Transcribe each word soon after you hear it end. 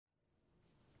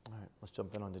Let's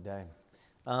jump in on today.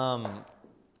 I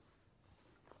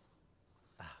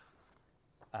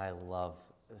love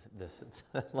this.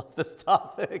 I love this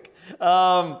topic.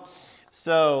 We're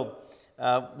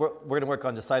going to work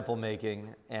on disciple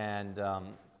making, and I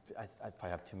probably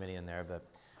have too many in there, but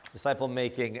disciple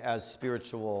making as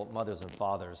spiritual mothers and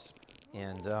fathers.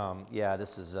 And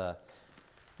this is,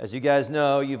 as you guys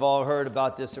know, you've all heard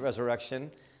about this at Resurrection,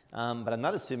 but I'm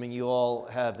not assuming you all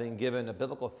have been given a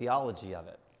biblical theology of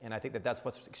it. And I think that that's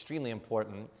what's extremely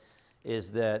important,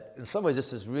 is that in some ways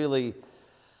this is really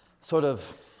sort of,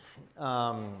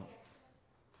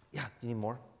 you need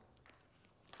more?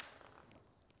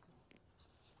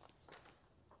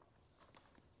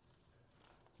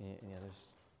 Any others?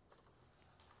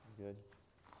 Good.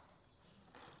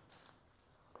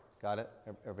 Got it?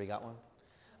 Everybody got one?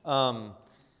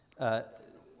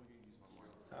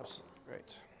 Absolutely.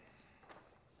 Great.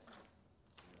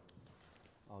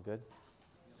 All good?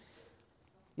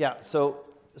 Yeah, so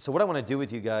what I want to do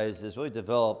with you guys is really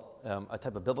develop a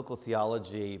type of biblical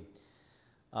theology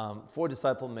for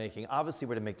disciple making. Obviously,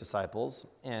 we're to make disciples,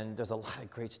 and there's a lot of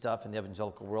great stuff in the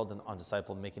evangelical world on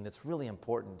disciple making that's really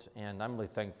important. And I'm really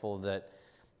thankful that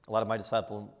a lot of my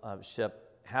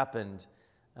discipleship happened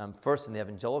first in the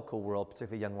evangelical world,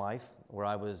 particularly Young Life, where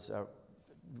I was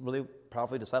really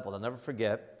powerfully discipled. I'll never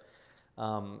forget.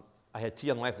 I had two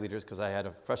Young Life leaders because I had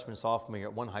a freshman, sophomore year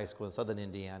at one high school in southern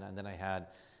Indiana, and then I had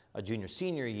a junior,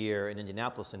 senior year in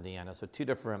Indianapolis, Indiana. So two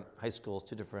different high schools,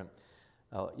 two different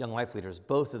Young Life leaders.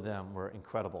 Both of them were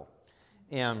incredible.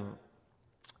 And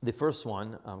the first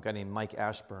one, a guy named Mike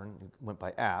Ashburn, who went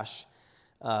by Ash,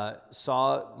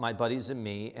 saw my buddies and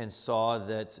me and saw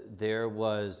that there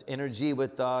was energy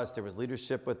with us, there was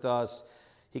leadership with us.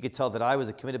 He could tell that I was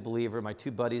a committed believer, my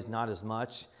two buddies not as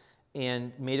much,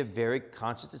 and made a very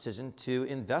conscious decision to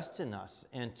invest in us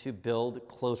and to build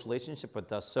close relationship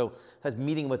with us. So has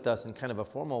meeting with us in kind of a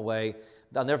formal way.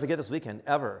 I'll never forget this weekend,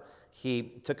 ever.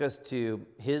 He took us to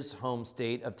his home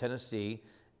state of Tennessee,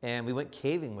 and we went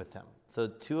caving with him. So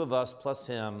two of us plus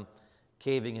him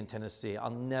caving in Tennessee.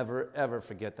 I'll never, ever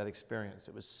forget that experience.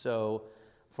 It was so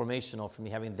formational for me,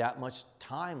 having that much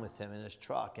time with him in his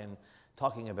truck and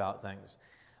talking about things.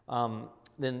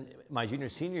 Then my junior,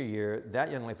 senior year,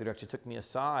 that Young Life leader actually took me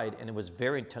aside, and it was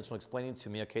very intentional, explaining to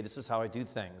me, okay, this is how I do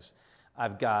things.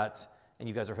 I've got, and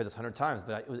you guys have heard this 100 times,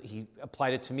 but he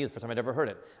applied it to me the first time I'd ever heard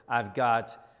it. I've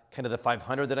got kind of the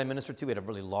 500 that I ministered to. We had a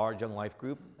really large Young Life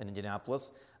group in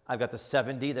Indianapolis. I've got the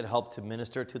 70 that helped to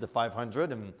minister to the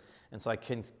 500, and so I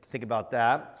can think about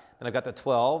that. Then I got the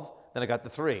 12, then I got the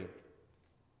 3.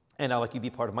 And I'd like you to be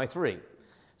part of my 3.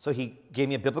 So he gave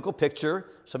me a biblical picture,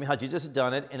 showed me how Jesus had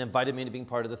done it, and invited me to being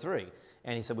part of the 3.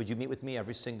 And he said, would you meet with me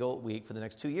every single week for the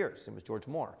next 2 years? It was George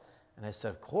Moore. And I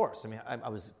said, of course. I mean, I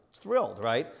was thrilled,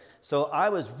 right? So I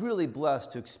was really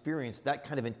blessed to experience that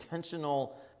kind of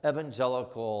intentional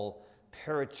evangelical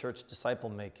parachurch disciple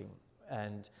making,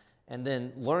 and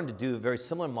then learn to do a very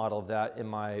similar model of that in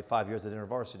my 5 years at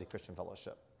InterVarsity Christian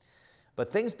Fellowship.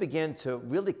 But things began to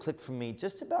really click for me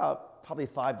just about probably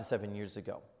 5 to 7 years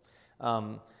ago.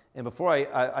 And before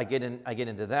I get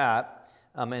into that,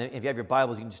 and if you have your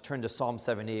Bibles, you can just turn to Psalm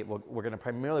 78. We're going to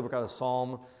primarily work out of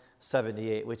Psalm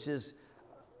 78, which is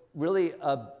really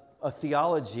a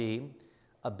theology,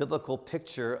 a biblical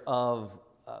picture of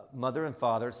mother and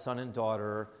father, son and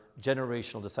daughter,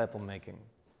 generational disciple making.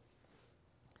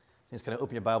 Just kind of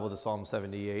open your Bible to Psalm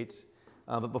 78.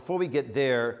 But before we get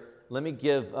there, let me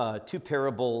give 2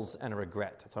 parables and a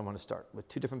regret. That's how I want to start, with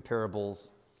 2 different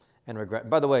parables and regret.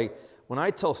 By the way, when I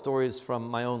tell stories from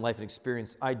my own life and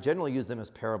experience, I generally use them as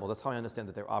parables. That's how I understand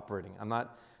that they're operating. I'm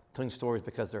not telling stories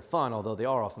because they're fun, although they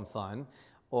are often fun,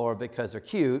 or because they're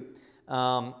cute.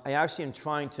 I actually am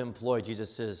trying to employ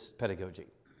Jesus' pedagogy.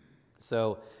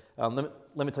 So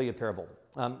let me tell you a parable.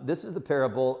 This is the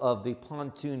parable of the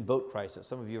pontoon boat crisis.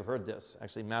 Some of you have heard this.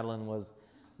 Actually, Madeline was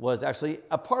actually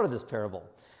a part of this parable.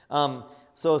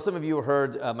 So some of you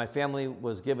heard my family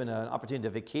was given an opportunity to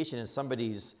vacation in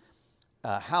somebody's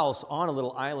house on a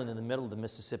little island in the middle of the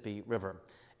Mississippi River.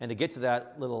 And to get to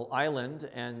that little island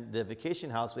and the vacation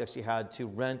house, we actually had to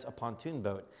rent a pontoon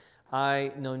boat.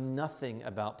 I know nothing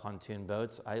about pontoon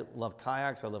boats. I love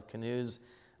kayaks. I love canoes.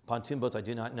 Pontoon boats I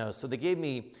do not know. So they gave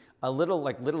me a little,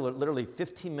 literally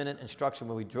 15-minute instruction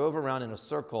where we drove around in a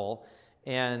circle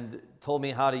and told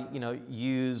me how to,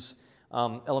 use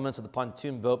elements of the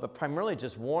pontoon boat, but primarily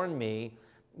just warned me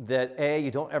that A,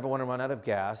 you don't ever want to run out of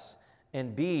gas,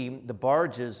 and B, the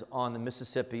barges on the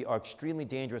Mississippi are extremely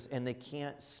dangerous and they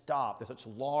can't stop. They're such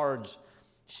large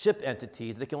ship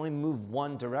entities. They can only move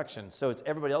one direction. So it's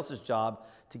everybody else's job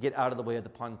to get out of the way of the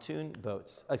pontoon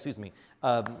boats, of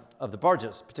the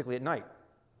barges, particularly at night.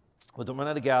 Well, don't run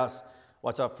out of gas.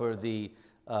 Watch out for the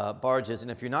barges.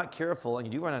 And if you're not careful and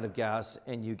you do run out of gas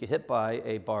and you get hit by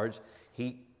a barge,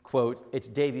 he, quote, it's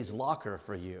Davy's locker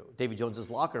for you, Davy Jones's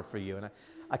locker for you. And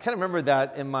I kind of remember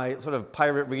that in my sort of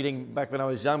pirate reading back when I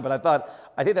was young, but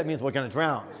I think that means we're going to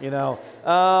drown,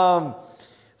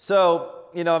 So,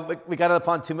 we got on the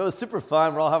pontoon. It was super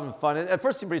fun. We're all having fun. And at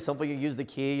first, it seemed pretty simple. You use the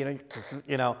key, it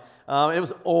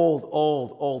was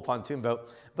old pontoon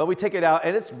boat. But we take it out,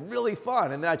 and it's really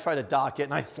fun. And then I try to dock it,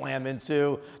 and I slam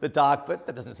into the dock, but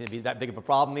that doesn't seem to be that big of a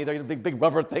problem either. Big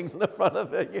rubber things in the front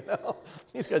of it,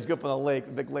 These guys grew up on a lake, a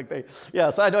big lake.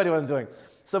 So I had no idea what I'm doing.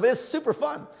 But it's super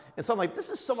fun. And so I'm like, this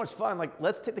is so much fun. Like,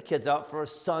 let's take the kids out for a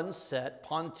sunset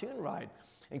pontoon ride.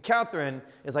 And Catherine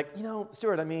is like,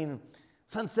 Stewart,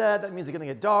 sunset, that means it's going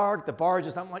to get dark. The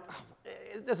barges, I'm like,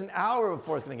 there's an hour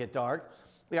before it's going to get dark.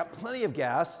 We got plenty of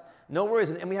gas. No worries,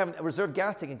 and we have a reserve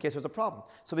gas tank in case there's a problem.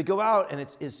 So we go out, and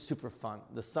it is super fun.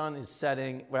 The sun is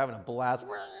setting. We're having a blast.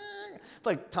 It's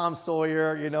like Tom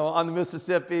Sawyer, on the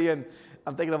Mississippi, and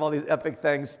I'm thinking of all these epic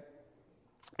things.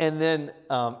 And then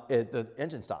the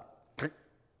engine stopped.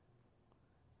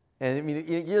 And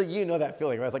you know that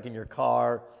feeling, right? It's like in your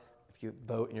car, if you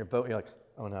in your boat, you're like,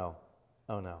 oh no.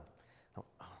 Oh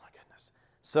my goodness.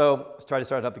 So I tried to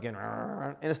start it up again,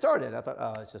 and it started. I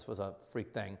thought, it just was a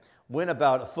freak thing. Went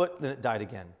about a foot, then it died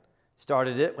again.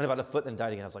 Started it, went about a foot, then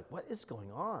died again. I was like, what is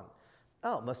going on?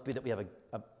 Oh, it must be that we have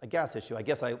a gas issue. I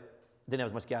guess I didn't have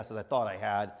as much gas as I thought I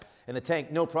had in the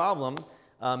tank. No problem.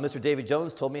 Mr. Davy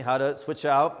Jones told me how to switch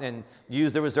out and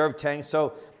use the reserve tank.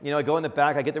 So, I go in the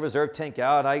back, I get the reserve tank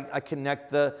out, I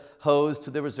connect the hose to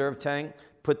the reserve tank,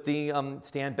 put the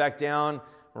stand back down,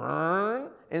 and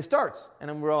it starts. And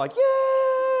then we're all like,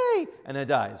 yay! And then it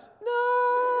dies.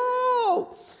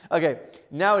 No! Okay,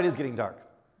 now it is getting dark.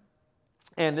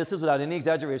 And this is without any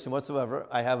exaggeration whatsoever.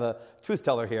 I have a truth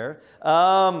teller here.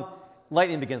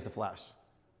 Lightning begins to flash,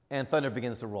 and thunder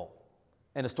begins to roll,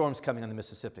 and a storm's coming on the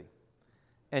Mississippi.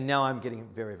 And now I'm getting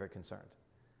very, very concerned.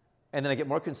 And then I get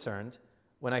more concerned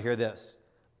when I hear this.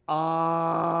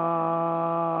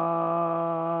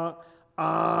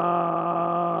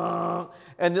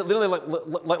 And literally,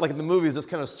 like in the movies, this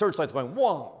kind of searchlight's going,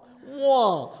 wah,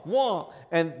 wah, wah.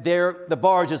 And there, the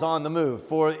barge is on the move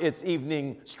for its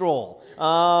evening stroll,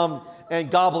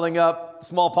 and gobbling up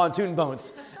small pontoon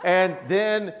boats. And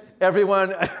then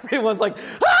everyone's like,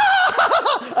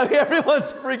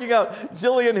 everyone's freaking out.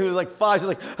 Jillian, who's like 5, she's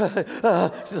like,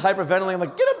 she's hyperventilating. I'm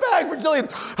like, get a bag for Jillian.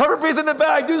 Have her breathe in the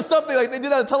bag. Do something. Like they do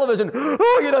that on television.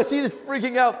 She's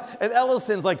freaking out. And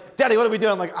Ellison's like, Daddy, what are we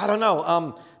doing? I'm like, I don't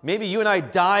know. Maybe you and I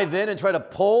dive in and try to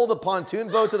pull the pontoon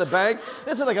boat to the bank.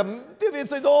 This is like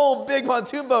it's an old big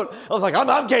pontoon boat. I was like,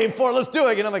 I'm game for it. Let's do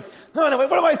it. And I'm like, no,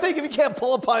 what am I thinking? We can't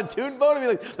pull a pontoon boat.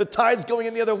 Like the tide's going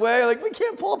in the other way. Like we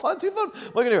can't pull a pontoon boat.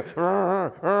 What are we gonna do?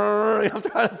 I'm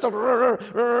trying to stop.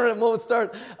 It won't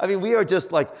start. We are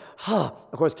just like, huh.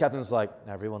 Of course, Catherine's like,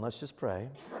 everyone, let's just pray.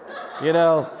 And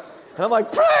I'm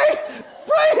like, pray.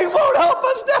 Praying won't help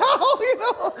us now,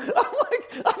 I'm like,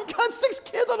 I've got 6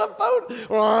 kids on a boat.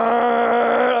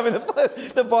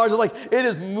 The barge is like, it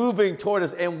is moving toward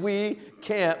us, and we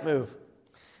can't move.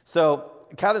 So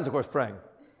Catherine's, of course, praying.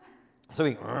 So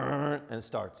and it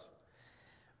starts.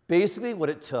 Basically, what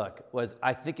it took was,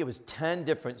 I think it was 10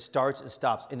 different starts and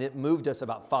stops, and it moved us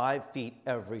about 5 feet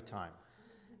every time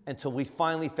until we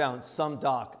finally found some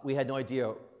dock. We had no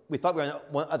idea. We thought we were on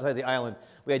one other side of the island.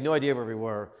 We had no idea where we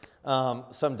were.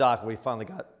 Some dock where we finally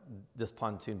got this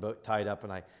pontoon boat tied up,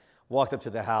 and I walked up to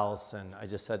the house, and I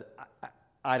just said,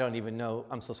 I don't even know.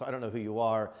 I'm so sorry. I don't know who you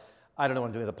are. I don't know what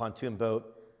I'm doing with a pontoon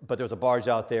boat, but there's a barge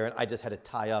out there, and I just had to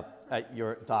tie up at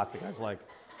your dock. The guy's like,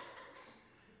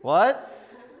 what?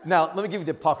 Now, let me give you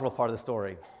the apocryphal part of the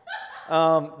story.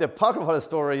 The apocryphal part of the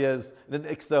story is,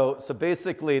 so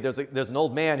basically there's an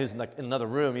old man who's in another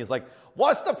room. He's like,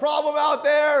 what's the problem out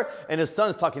there? And his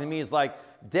son's talking to me. He's like,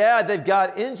 Dad, they've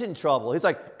got engine trouble. He's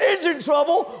like, engine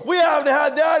trouble? We haven't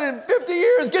had that in 50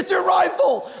 years. Get your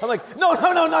rifle. I'm like, no,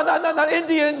 not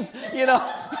Indians. It's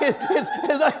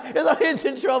not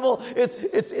engine trouble.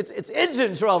 It's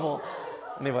engine trouble.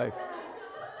 Anyway,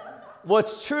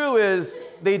 what's true is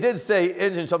they did say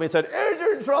engine trouble. He said,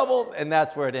 engine trouble, and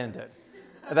that's where it ended.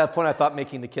 At that point, I thought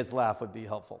making the kids laugh would be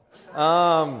helpful.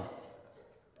 All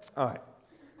right,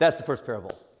 that's the first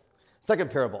parable.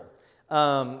 Second parable.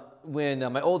 When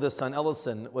my oldest son,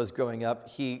 Ellison, was growing up,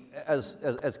 he,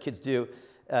 as kids do,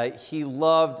 he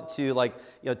loved to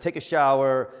take a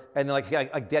shower and then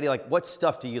like Daddy, what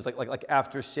stuff to use, like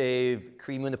aftershave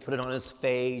cream, when to put it on his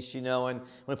face, and when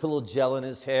to put a little gel in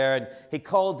his hair, and he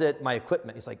called it my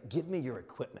equipment. He's like, give me your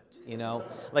equipment,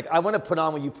 like I want to put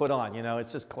on what you put on,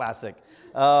 it's just classic.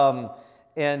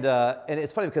 And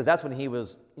it's funny because that's when he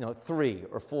was 3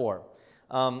 or 4.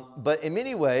 But in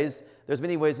many ways, there's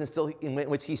many ways in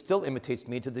which he still imitates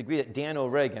me, to the degree that Dan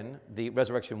O'Regan, the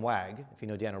resurrection wag, if you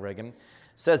know Dan O'Regan,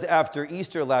 says that after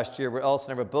Easter last year, where Ellis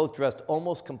and I were both dressed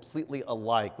almost completely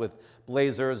alike with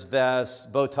blazers, vests,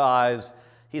 bow ties,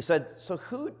 he said, so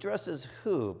who dresses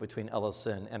who between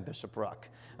Ellison and Bishop Ruch?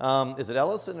 Is it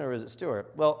Ellison or is it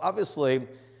Stewart? Well, obviously,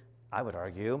 I would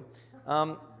argue,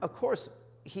 of course,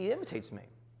 he imitates me,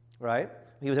 right?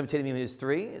 He was imitating me when he was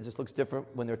 3. It just looks different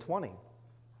when they're 20.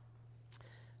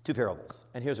 2 parables,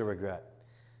 and here's a regret.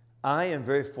 I am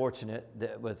very fortunate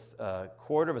that with a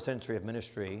quarter of a century of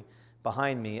ministry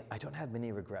behind me, I don't have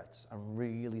many regrets. I'm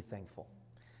really thankful.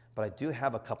 But I do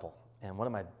have a couple, and one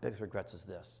of my biggest regrets is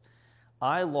this.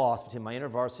 I lost, between my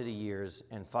InterVarsity years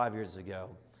and 5 years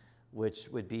ago, which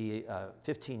would be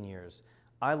 15 years,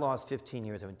 I lost 15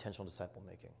 years of intentional disciple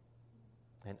making,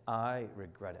 and I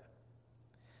regret it.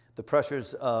 The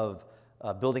pressures of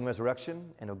building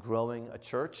Resurrection and of growing a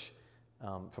church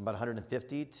from about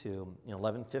 150 to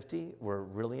 1150 were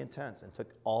really intense and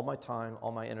took all my time,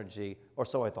 all my energy, or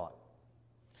so I thought.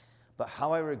 But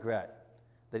how I regret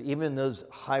that even in those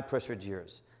high-pressured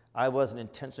years, I wasn't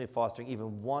intentionally fostering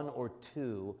even 1 or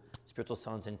 2 spiritual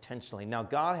sons intentionally. Now,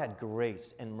 God had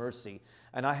grace and mercy,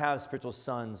 and I have spiritual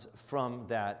sons from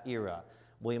that era,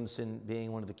 Williamson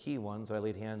being one of the key ones that I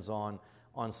laid hands on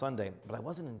Sunday, but I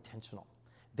wasn't intentional.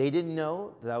 They didn't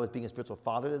know that I was being a spiritual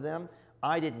father to them.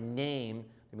 I didn't name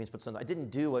the spiritual sons. I didn't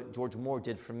do what George Moore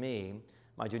did for me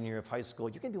my junior year of high school.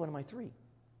 You're going to be one of my 3.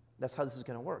 That's how this is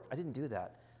going to work. I didn't do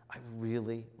that. I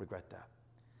really regret that.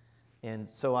 And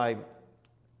so I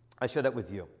share that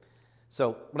with you.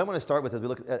 So what I want to start with as we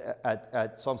look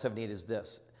at Psalm 78 is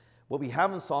this. What we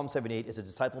have in Psalm 78 is a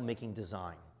disciple-making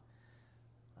design.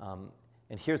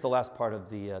 And here's the last part of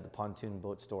the pontoon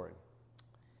boat story.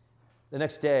 The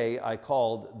next day, I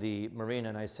called the marina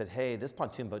and I said, hey, this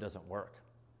pontoon boat doesn't work.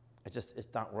 It's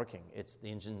not working. It's the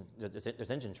engine,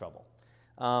 there's engine trouble.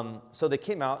 So they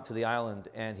came out to the island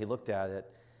and he looked at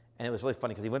it, and it was really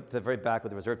funny because he went to the very back where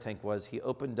the reserve tank was. He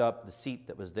opened up the seat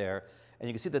that was there, and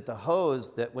you can see that the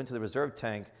hose that went to the reserve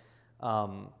tank,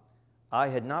 I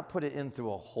had not put it in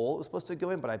through a hole it was supposed to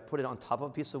go in, but I put it on top of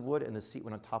a piece of wood, and the seat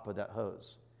went on top of that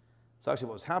hose. So actually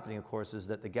what was happening, of course, is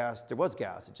that there was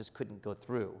gas, it just couldn't go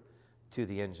through to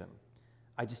the engine.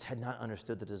 I just had not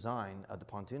understood the design of the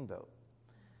pontoon boat,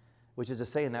 which is to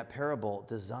say in that parable,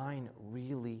 design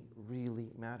really, really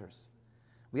matters.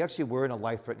 We actually were in a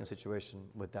life-threatening situation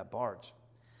with that barge.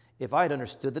 If I had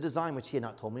understood the design, which he had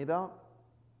not told me about,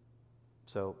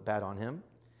 so bad on him,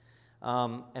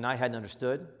 and I hadn't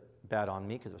understood, bad on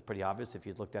me, because it was pretty obvious if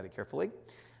you'd looked at it carefully,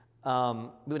 we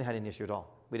wouldn't have had any issue at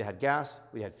all. We'd have had gas,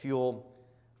 we'd had fuel,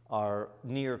 our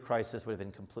near crisis would have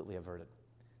been completely averted.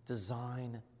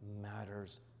 Design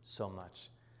matters so much.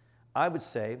 I would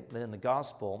say that in the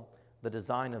gospel, the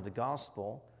design of the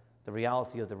gospel, the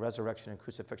reality of the resurrection and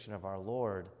crucifixion of our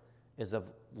Lord, is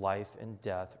of life and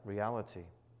death reality.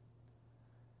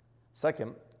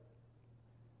 Second,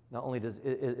 not only is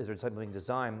there discipling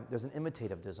design, there's an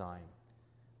imitative design.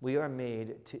 We are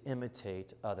made to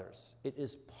imitate others. It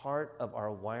is part of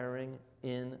our wiring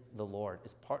in the Lord.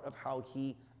 It's part of how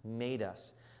He made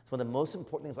us. One of the most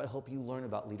important things I hope you learn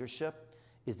about leadership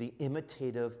is the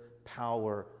imitative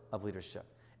power of leadership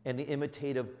and the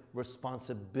imitative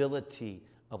responsibility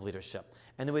of leadership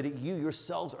and the way that you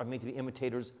yourselves are made to be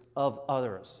imitators of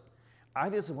others. I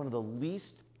think this is one of the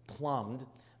least plumbed,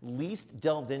 least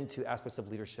delved into aspects of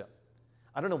leadership.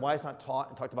 I don't know why it's not taught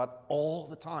and talked about all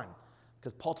the time,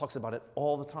 because Paul talks about it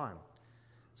all the time.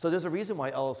 So there's a reason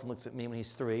why Ellison looks at me when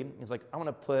he's 3. He's like, I want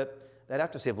to put that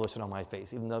aftershave lotion on my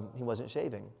face, even though he wasn't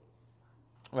shaving,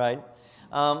 right?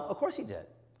 Of course he did,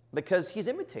 because he's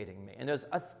imitating me. And there's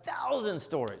 1,000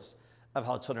 stories of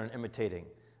how children are imitating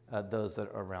those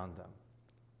that are around them.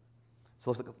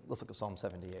 So let's look at Psalm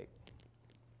 78.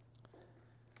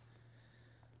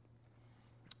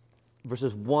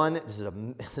 Verses 1, this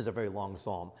is a very long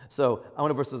psalm. So I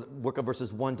want to work on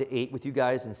verses 1 to 8 with you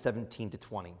guys and 17 to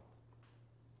 20.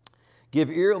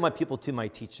 Give ear, O my people, to my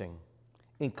teaching.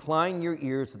 Incline your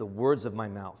ears to the words of my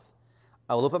mouth.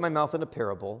 I will open my mouth in a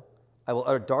parable. I will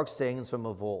utter dark sayings from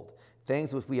of old,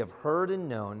 things which we have heard and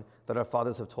known that our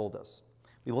fathers have told us.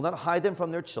 We will not hide them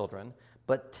from their children,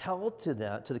 but tell to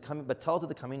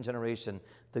the coming generation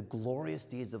the glorious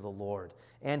deeds of the Lord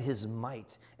and his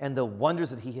might and the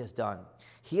wonders that he has done.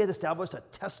 He has established a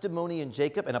testimony in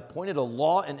Jacob and appointed a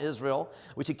law in Israel,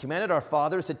 which he commanded our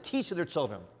fathers to teach to their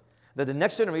children, that the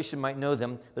next generation might know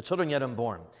them, the children yet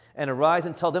unborn, and arise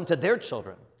and tell them to their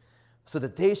children, so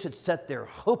that they should set their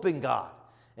hope in God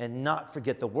and not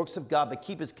forget the works of God, but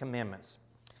keep his commandments,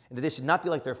 and that they should not be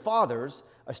like their fathers,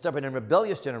 a stubborn and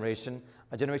rebellious generation,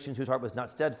 a generation whose heart was not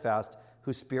steadfast,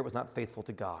 whose spirit was not faithful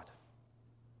to God.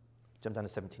 Jump down to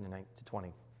 17 to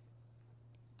 20.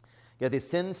 Yet they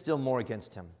sinned still more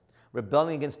against him,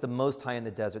 rebelling against the Most High in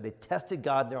the desert. They tested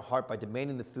God in their heart by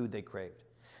demanding the food they craved.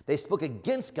 They spoke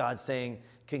against God, saying,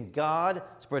 can God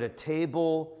spread a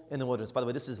table in the wilderness? By the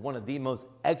way, this is one of the most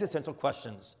existential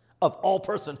questions of all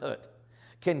personhood.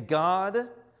 Can God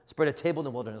spread a table in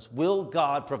the wilderness? Will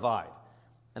God provide?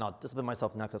 And I'll discipline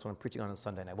myself now because that's what I'm preaching on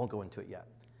Sunday, and I won't go into it yet.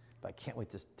 But I can't wait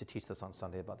to teach this on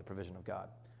Sunday about the provision of God.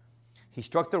 He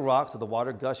struck the rock so the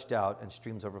water gushed out and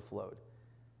streams overflowed.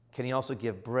 Can he also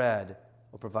give bread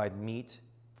or provide meat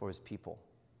for his people?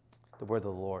 The word of the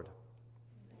Lord.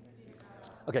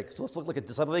 Okay, so let's look at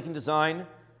disciple-making design,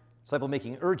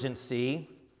 disciple-making urgency,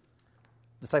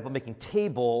 disciple-making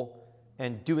table,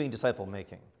 and doing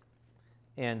disciple-making.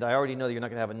 And I already know that you're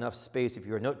not going to have enough space if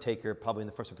you're a note taker, probably in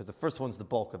the first one, because the first one's the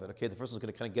bulk of it, okay? The first one's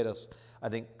going to kind of get us, I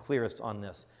think, clearest on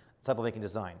this, disciple-making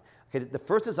design. Okay, the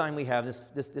first design we have,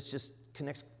 this just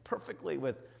connects perfectly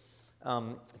with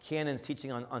Cannon's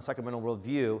teaching on sacramental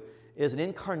worldview, is an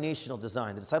incarnational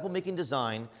design. The disciple-making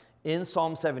design in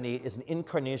Psalm 78 is an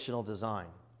incarnational design.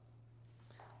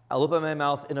 I'll open my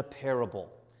mouth in a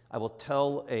parable. I will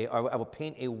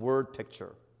paint a word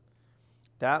picture.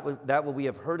 That what we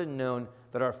have heard and known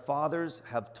that our fathers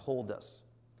have told us.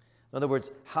 In other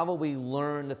words, how will we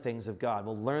learn the things of God?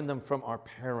 We'll learn them from our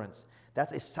parents.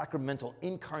 That's a sacramental,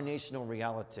 incarnational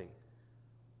reality.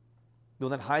 We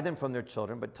will not hide them from their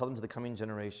children, but tell them to the coming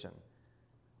generation.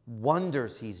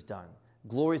 Wonders he's done,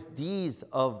 glorious deeds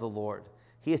of the Lord.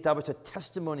 He established a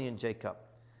testimony in Jacob.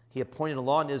 He appointed a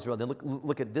law in Israel. Then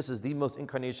look at this is the most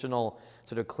incarnational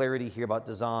sort of clarity here about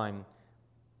design,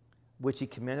 which he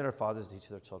commanded our fathers to teach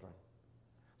their children.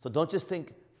 So don't just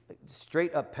think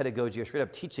straight up pedagogy or straight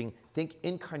up teaching. Think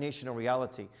incarnational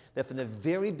reality. That from the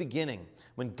very beginning,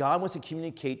 when God wants to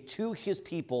communicate to his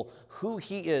people who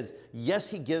he is,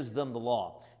 yes, he gives them the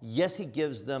law. Yes, he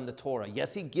gives them the Torah.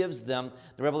 Yes, he gives them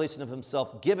the revelation of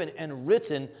himself given and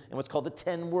written in what's called the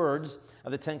 10 words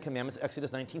of the 10 commandments,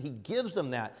 Exodus 19. He gives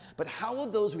them that. But how will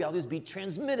those realities be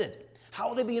transmitted? How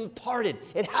will they be imparted?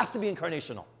 It has to be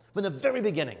incarnational from the very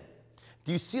beginning.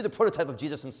 Do you see the prototype of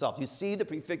Jesus himself? Do you see the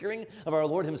prefiguring of our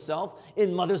Lord himself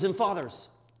in mothers and fathers?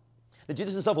 That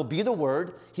Jesus himself will be the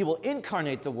Word. He will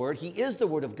incarnate the Word. He is the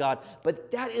Word of God. But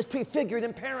that is prefigured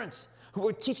in parents who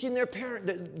are teaching their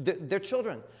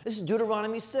children. This is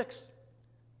Deuteronomy 6.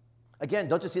 Again,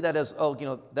 don't just see that as,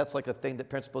 that's like a thing that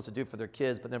parents are supposed to do for their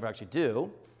kids but never actually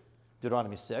do.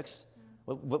 Deuteronomy 6,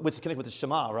 which is connected with the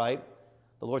Shema, right?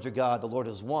 The Lord your God, the Lord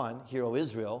is one. Hear, O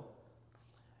Israel.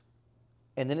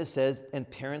 And then it says, and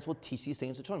parents will teach these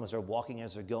things to children as they're walking,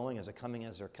 as they're going, as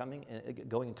they're coming,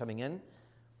 going and coming in.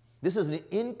 This is an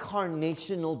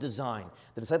incarnational design.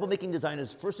 The disciple-making design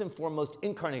is first and foremost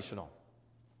incarnational.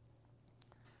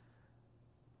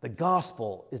 The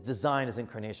gospel is designed as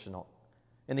incarnational.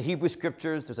 In the Hebrew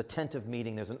scriptures, there's a tent of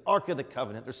meeting, there's an ark of the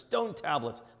covenant, there's stone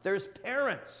tablets, there's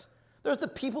parents, there's the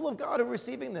people of God who are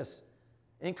receiving this,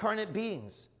 incarnate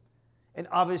beings. And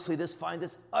obviously this finds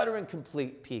its utter and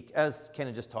complete peak, as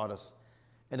Kenan just taught us,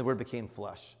 and the Word became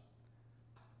flesh.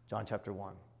 John chapter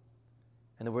 1.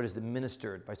 And the Word is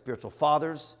administered by spiritual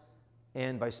fathers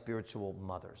and by spiritual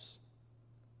mothers.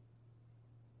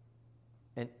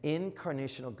 An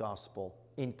incarnational gospel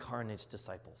incarnates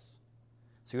disciples.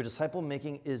 So your disciple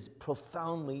making is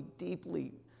profoundly,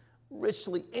 deeply,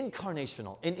 richly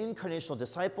incarnational. An incarnational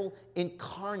disciple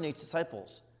incarnates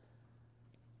disciples.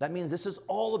 That means this is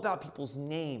all about people's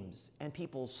names and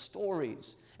people's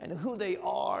stories and who they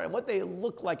are and what they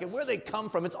look like and where they come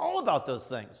from. It's all about those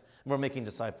things. We're making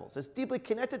disciples. It's deeply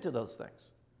connected to those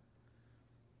things.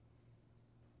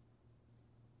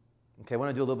 Okay, I want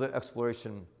to do a little bit of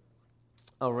exploration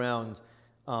around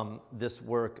this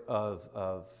work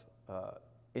of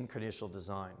incarnational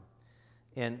design,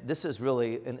 and this is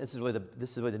really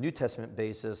the New Testament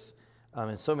basis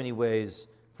in so many ways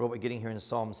for what we're getting here in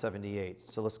Psalm 78.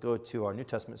 So let's go to our New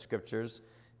Testament scriptures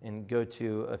and go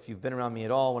to, if you've been around me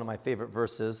at all, one of my favorite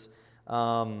verses,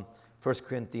 1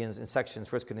 Corinthians in sections,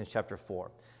 1 Corinthians chapter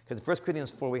 4. Because in 1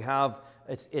 Corinthians 4 we have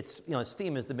its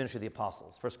theme is the ministry of the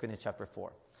apostles. 1 Corinthians chapter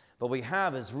 4. But what we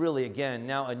have is really, again,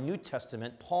 now a New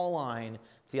Testament, Pauline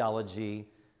theology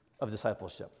of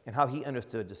discipleship and how he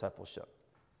understood discipleship.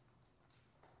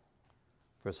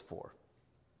 Verse 4.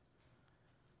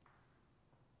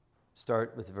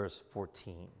 Start with verse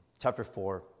 14. Chapter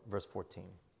 4, verse 14.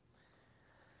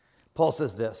 Paul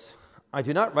says this, I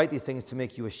do not write these things to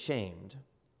make you ashamed,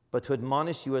 but to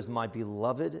admonish you as my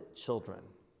beloved children.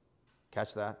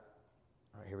 Catch that?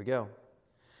 All right, here we go.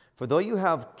 For though you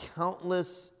have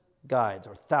countless guides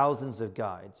or thousands of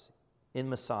guides in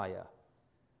Messiah,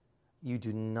 you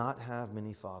do not have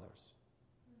many fathers.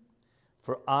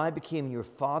 For I became your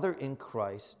father in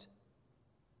Christ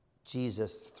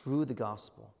Jesus through the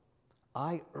gospel.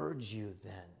 I urge you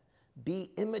then, be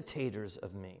imitators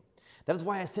of me. That is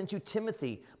why I sent you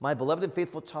Timothy, my beloved and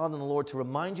faithful child in the Lord, to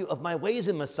remind you of my ways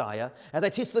in Messiah, as I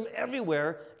teach them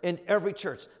everywhere in every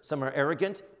church. Some are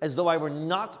arrogant, as though I were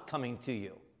not coming to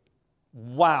you.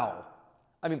 Wow.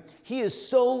 I mean, he is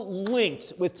so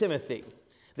linked with Timothy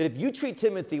that if you treat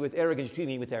Timothy with arrogance, you treat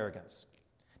me with arrogance.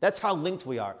 That's how linked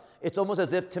we are. It's almost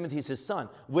as if Timothy is his son,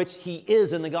 which he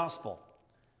is in the gospel.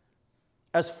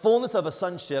 As fullness of a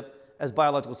sonship, as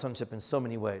biological sonship in so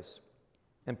many ways.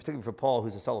 And particularly for Paul,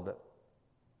 who's a celibate.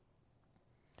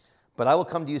 But I will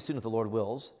come to you soon if the Lord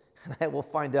wills, and I will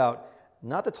find out,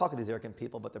 not the talk of these arrogant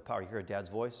people, but their power. You hear a dad's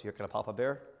voice? You hear kind of Papa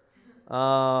Bear?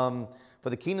 For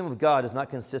the kingdom of God does not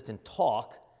consist in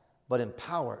talk, but in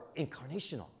power,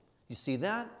 incarnational. You see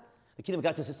that? The kingdom of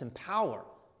God consists in power,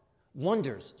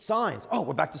 wonders, signs. Oh,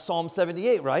 we're back to Psalm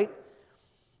 78, right?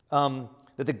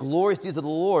 That the glorious deeds of the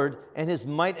Lord and his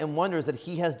might and wonders that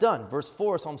he has done. Verse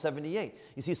 4, Psalm 78.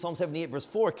 You see, Psalm 78, verse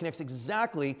 4 connects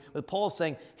exactly with Paul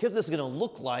saying, here's what this is going to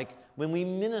look like when we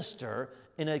minister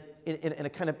in a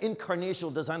kind of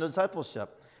incarnational design of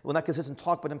discipleship. It will not consist in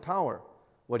talk, but in power.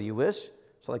 What do you wish?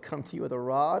 Shall I come to you with a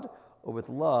rod or with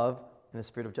love and a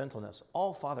spirit of gentleness?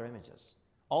 All father images,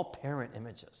 all parent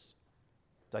images.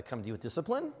 Do I come to you with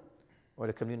discipline or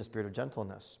to come to you in a spirit of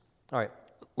gentleness? All right,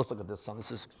 let's look at this psalm.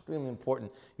 This is extremely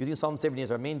important. Using Psalm 78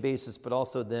 as our main basis, but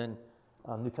also then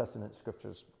New Testament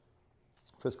scriptures.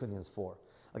 1 Corinthians 4.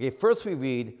 Okay, first we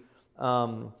read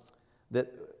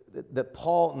that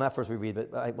Paul, not first we read,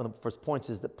 but one of the first points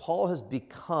is that Paul has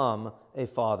become a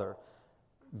father.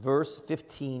 Verse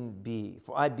 15b,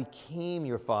 for I became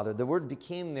your father. The word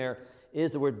became there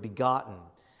is the word begotten,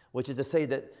 which is to say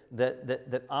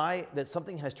that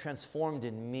something has transformed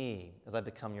in me as I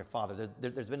become your father.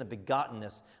 There's been a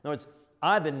begottenness. In other words,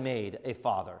 I've been made a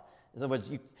father. In other words,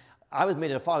 I was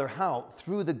made a father. How?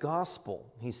 Through the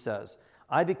gospel, he says.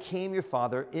 I became your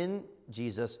father in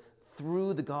Jesus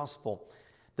through the gospel.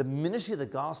 The ministry of the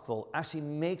gospel actually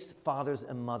makes fathers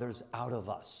and mothers out of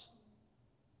us.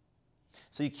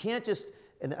 So you can't just,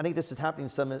 and I think this is happening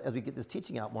some as we get this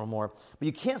teaching out more and more, but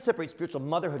you can't separate spiritual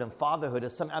motherhood and fatherhood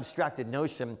as some abstracted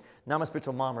notion. Now I'm a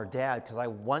spiritual mom or dad because I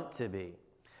want to be.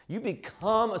 You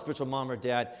become a spiritual mom or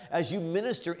dad as you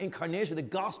minister incarnation of the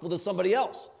gospel to somebody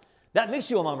else. That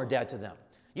makes you a mom or dad to them.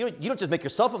 You don't just make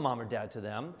yourself a mom or dad to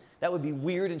them. That would be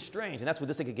weird and strange. And that's where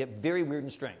this thing could get very weird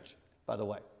and strange, by the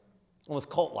way. Almost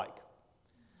cult-like.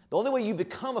 The only way you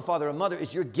become a father or mother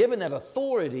is you're given that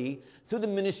authority through the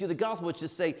ministry of the gospel, which is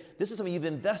to say, this is something you've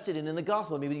invested in the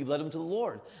gospel. Maybe you've led them to the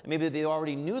Lord. And maybe they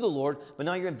already knew the Lord, but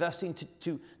now you're investing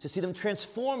to see them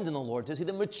transformed in the Lord, to see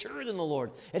them matured in the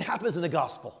Lord. It happens in the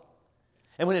gospel.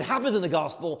 And when it happens in the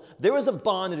gospel, there is a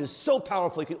bond that is so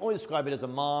powerful, you can only describe it as a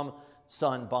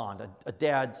mom-son bond, a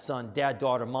dad-son,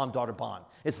 dad-daughter, mom-daughter bond.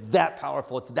 It's that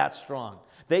powerful. It's that strong.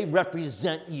 They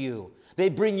represent you. They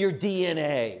bring your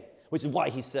DNA. Which is why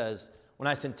he says, when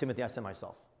I send Timothy, I send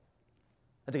myself.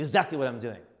 That's exactly what I'm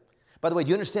doing. By the way, do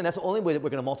you understand that's the only way that we're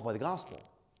going to multiply the gospel?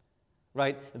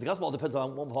 Right? If the gospel all depends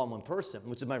on one person,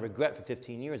 which is my regret for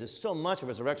 15 years, is so much of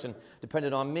resurrection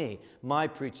depended on me, my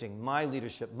preaching, my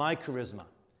leadership, my charisma.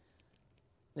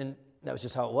 And that was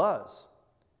just how it was.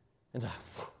 And I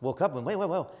woke up and wait,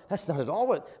 that's not at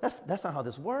all that's not how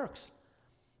this works.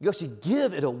 You actually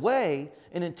give it away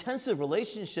in intensive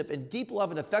relationship and deep love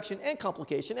and affection and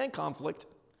complication and conflict.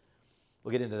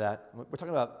 We'll get into that. We're talking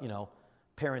about,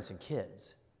 parents and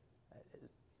kids.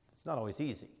 It's not always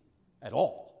easy at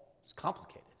all. It's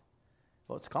complicated.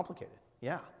 Well, it's complicated,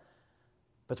 yeah.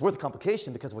 But it's worth the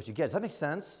complication because of what you get. Does that make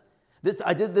sense?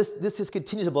 This just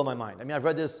continues to blow my mind. I mean, I've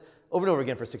read this over and over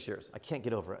again for 6 years. I can't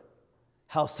get over it.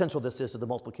 How central this is to the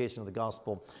multiplication of the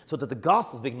gospel, so that the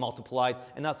gospel is being multiplied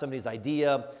and not somebody's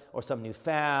idea or some new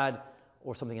fad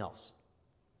or something else.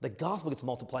 The gospel gets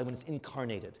multiplied when it's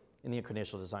incarnated in the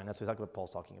incarnational design. That's exactly what Paul's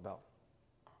talking about.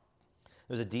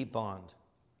 There's a deep bond.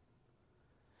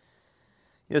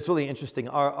 It's really interesting.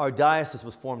 Our diocese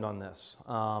was formed on this.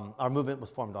 Our movement was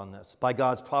formed on this. By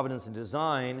God's providence and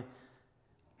design,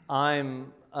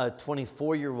 I'm a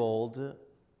 24-year-old,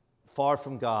 far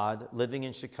from God, living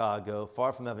in Chicago,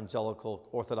 far from evangelical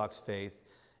Orthodox faith,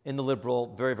 in the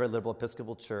liberal, very, very liberal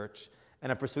Episcopal Church,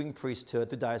 and I'm pursuing priesthood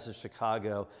through the Diocese of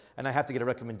Chicago, and I have to get a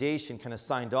recommendation kind of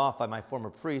signed off by my former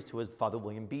priest, who is Father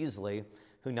William Beasley,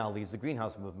 who now leads the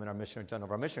Greenhouse Movement, our missionary general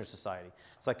of our missionary society.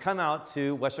 So I come out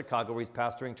to West Chicago, where he's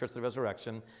pastoring Church of the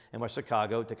Resurrection in West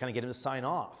Chicago, to kind of get him to sign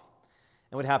off.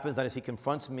 And what happens then is he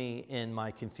confronts me in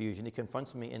my confusion, he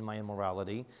confronts me in my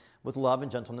immorality, with love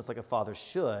and gentleness like a father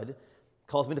should,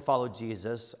 calls me to follow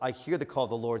Jesus. I hear the call of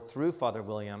the Lord through Father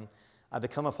William. I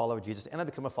become a follower of Jesus, and I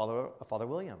become a follower of Father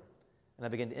William. And I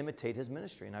begin to imitate his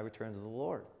ministry, and I return to the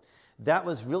Lord. That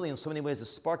was really, in so many ways, the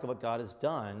spark of what God has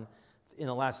done in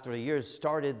the last 30 years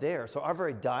started there. So our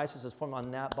very diocese is formed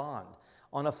on that bond,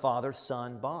 on a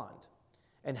father-son bond.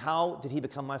 And how did he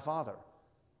become my father?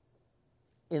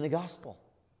 In the gospel.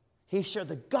 He shared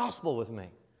the gospel with me,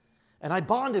 and I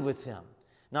bonded with him.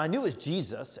 Now, I knew it was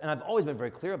Jesus, and I've always been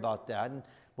very clear about that. And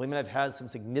William and I have had some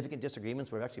significant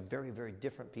disagreements. We're actually very, very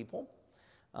different people.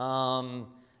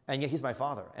 And yet he's my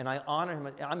father, and I honor him.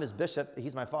 I'm his bishop.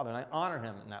 He's my father, and I honor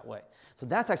him in that way. So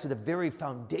that's actually the very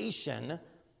foundation,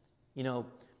 in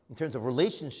terms of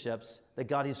relationships, that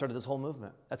God even started this whole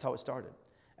movement. That's how it started.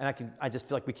 And I just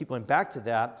feel like we keep going back to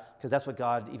that because that's what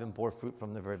God even bore fruit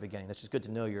from the very beginning. That's just good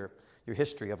to know your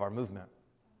history of our movement.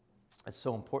 It's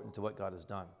so important to what God has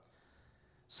done.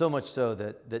 So much so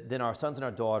that then our sons and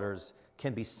our daughters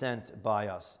can be sent by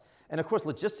us. And of course,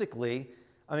 logistically,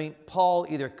 Paul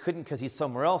either couldn't because he's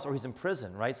somewhere else or he's in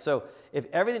prison, right? So if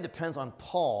everything depends on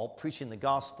Paul preaching the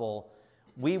gospel,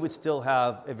 we would still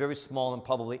have a very small and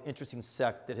probably interesting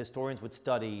sect that historians would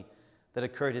study that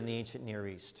occurred in the ancient Near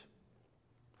East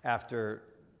after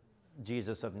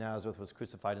Jesus of Nazareth was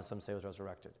crucified and some say was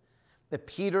resurrected. That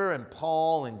Peter and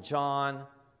Paul and John,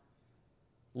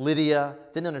 Lydia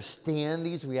didn't understand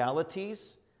these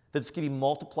realities, that this could be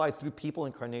multiplied through people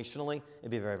incarnationally, it'd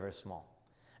be very, very small.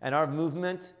 And our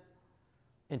movement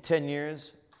in 10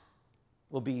 years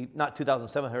will be not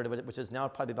 2,700, which is now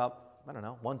probably about,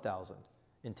 1,000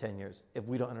 in 10 years, if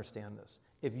we don't understand this,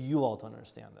 if you all don't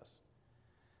understand this.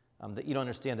 That you don't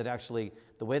understand that actually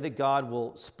the way that God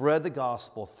will spread the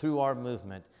gospel through our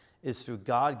movement is through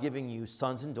God giving you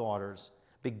sons and daughters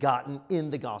begotten in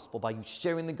the gospel, by you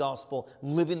sharing the gospel,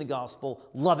 living the gospel,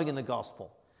 loving in the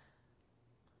gospel.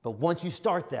 But once you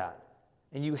start that,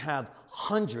 and you have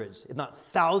hundreds, if not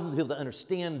thousands of people that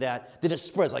understand that, then it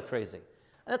spreads like crazy.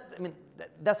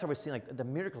 That's how we're seeing, the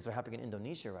miracles are happening in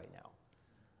Indonesia right now.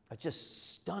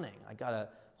 Just stunning. I got a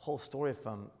whole story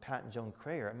from Pat and Joan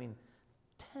Crayer.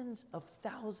 Tens of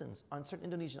thousands on certain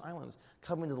Indonesian islands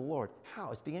coming to the Lord.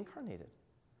 How? It's being incarnated.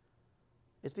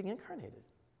 It's being incarnated.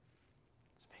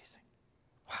 It's amazing.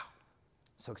 Wow.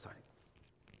 So exciting.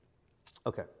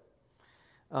 Okay.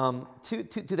 Two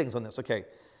things on this. Okay.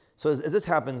 So as this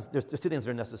happens, there's two things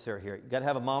that are necessary here. You've got to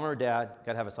have a mom or a dad. You've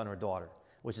got to have a son or a daughter,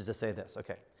 which is to say this.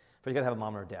 Okay. But you've got to have a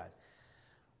mom or a dad.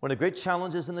 One of the great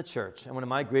challenges in the church, and one of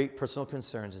my great personal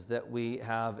concerns, is that we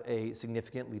have a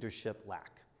significant leadership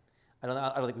lack. I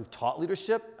don't think we've taught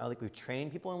leadership. I don't think we've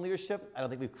trained people in leadership. I don't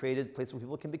think we've created places where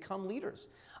people can become leaders.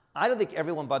 I don't think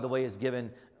everyone, by the way, is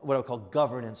given what I would call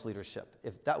governance leadership.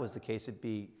 If that was the case, it'd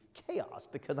be chaos,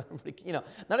 because not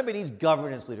everybody needs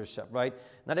governance leadership, right?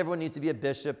 Not everyone needs to be a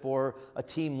bishop or a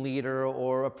team leader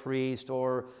or a priest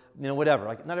or whatever.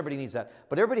 Not everybody needs that.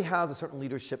 But everybody has a certain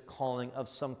leadership calling of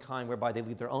some kind whereby they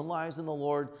lead their own lives in the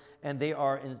Lord and they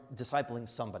are discipling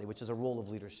somebody, which is a role of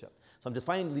leadership. So I'm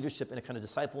defining leadership in a kind of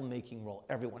disciple-making role.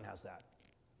 Everyone has that.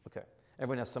 Okay.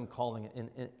 Everyone has some calling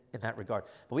in that regard.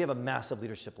 But we have a massive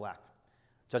leadership lack,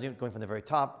 going from the very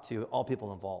top to all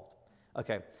people involved.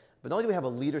 Okay. But not only do we have a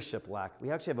leadership lack,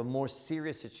 we actually have a more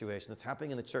serious situation that's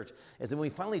happening in the church, is that when we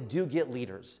finally do get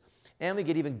leaders, and we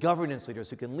get even governance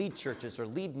leaders who can lead churches or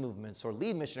lead movements or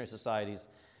lead missionary societies,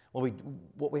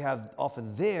 what we have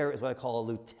often there is what I call a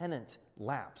lieutenant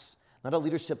lapse. Not a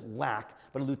leadership lack,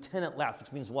 but a lieutenant lapse,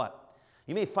 which means what?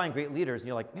 You may find great leaders, and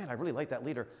you're like, man, I really like that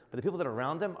leader, but the people that are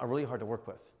around them are really hard to work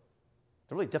with.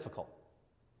 They're really difficult.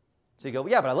 So you go,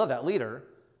 yeah, but I love that leader.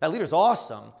 That leader's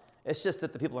awesome. It's just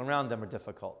that the people around them are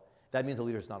difficult. That means the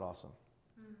leader's not awesome.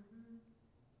 Mm-hmm.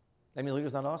 That means the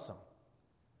leader's not awesome.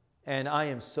 And I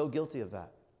am so guilty of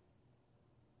that.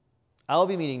 I'll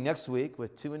be meeting next week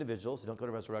with two individuals who don't go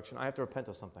to Resurrection. I have to repent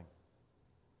of something.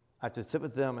 I have to sit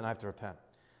with them and I have to repent.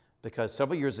 Because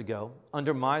several years ago,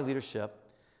 under my leadership,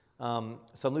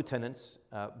 some lieutenants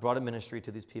brought a ministry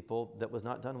to these people that was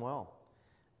not done well.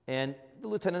 And the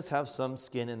lieutenants have some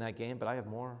skin in that game, but I have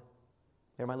more.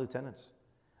 They're my lieutenants.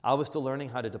 I was still learning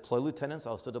how to deploy lieutenants.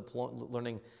 I was still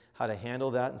learning how to handle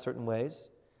that in certain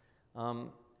ways.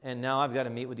 And now I've got to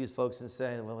meet with these folks and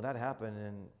say, well, that happened,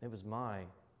 and it was my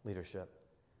leadership.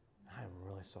 I'm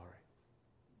really sorry,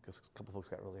 because a couple folks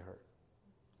got really hurt.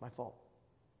 My fault.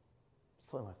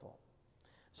 It's totally my fault.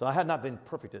 So I have not been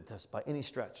perfect at this by any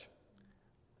stretch,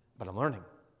 but I'm learning.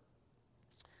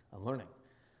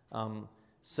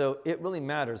 So it really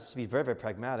matters to be very, very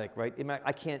pragmatic, right?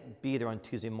 I can't be there on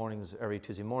Tuesday mornings every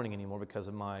Tuesday morning anymore because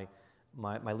of my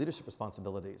leadership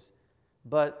responsibilities.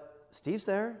 But Steve's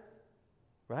there,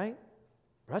 right?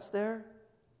 Brett's there.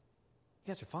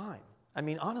 You guys are fine. I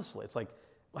mean, honestly, it's like,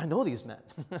 I know these men.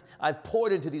 I've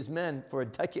poured into these men for a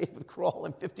decade with Kroll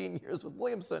and 15 years with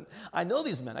Williamson. I know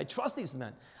these men. I trust these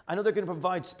men. I know they're going to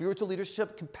provide spiritual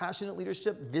leadership, compassionate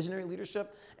leadership, visionary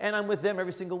leadership, and I'm with them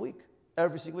every single week.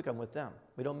 Every single week I'm with them.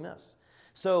 We don't miss.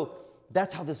 So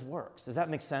that's how this works. Does that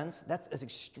make sense? That's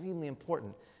extremely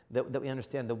important that we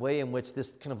understand the way in which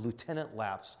this kind of lieutenant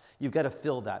lapse, you've got to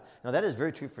fill that. Now that is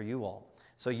very true for you all.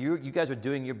 So you guys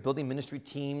you're building ministry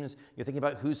teams. You're thinking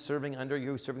about who's serving under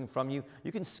you, who's serving from you.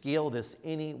 You can scale this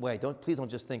any way. Please don't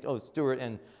just think, oh, Stewart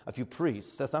and a few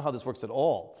priests. That's not how this works at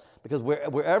all. Because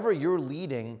wherever you're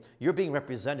leading, you're being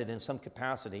represented in some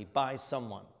capacity by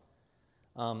someone.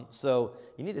 So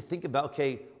you need to think about,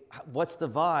 okay, what's the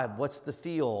vibe? What's the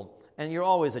feel? And you're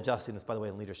always adjusting this, by the way,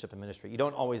 in leadership and ministry. You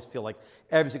don't always feel like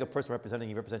every single person representing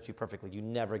you represents you perfectly. You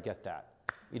never get that.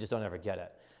 You just don't ever get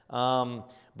it.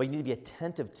 But you need to be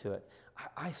attentive to it.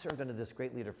 I served under this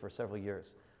great leader for several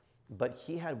years, but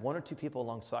he had one or two people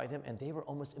alongside him, and they were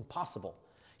almost impossible.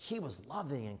 He was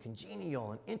loving and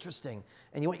congenial and interesting,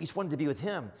 and you each wanted to be with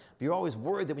him. But you're always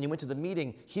worried that when you went to the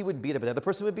meeting, he wouldn't be there, but the other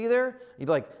person would be there. You'd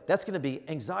be like, that's going to be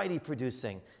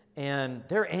anxiety-producing, and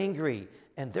they're angry,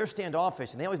 and they're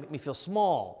standoffish, and they always make me feel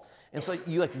small. And so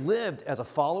you lived as a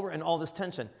follower in all this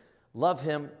tension. Love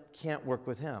him, can't work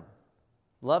with him.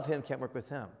 Love him, can't work with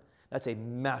him. That's a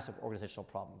massive organizational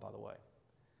problem, by the way.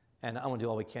 And I want to do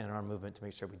all we can in our movement to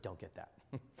make sure we don't get that.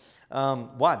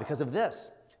 Why? Because of this.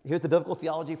 Here's the biblical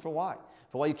theology for why.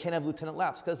 For why you can't have lieutenant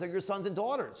laps. Because they're your sons and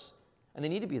daughters. And they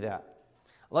need to be that.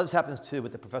 A lot of this happens, too,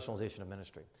 with the professionalization of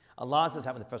ministry. A lot of this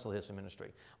happens with the professionalization of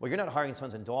ministry. Well, you're not hiring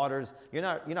sons and daughters. You're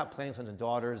not planning sons and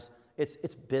daughters.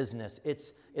 It's business.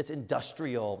 It's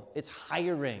industrial. It's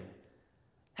hiring.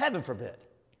 Heaven forbid.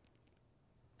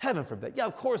 Heaven forbid. Yeah,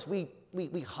 of course, we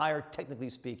hire, technically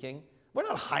speaking. We're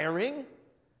not hiring,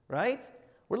 right?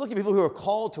 We're looking at people who are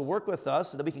called to work with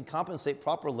us so that we can compensate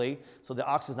properly so the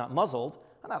ox is not muzzled.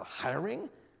 I'm not hiring.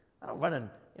 I don't run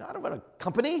a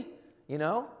company,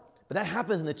 But that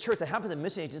happens in the church. That happens in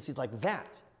mission agencies like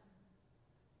that.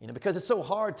 Because it's so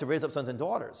hard to raise up sons and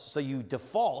daughters. So you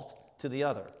default to the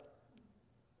other.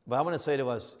 But I want to say to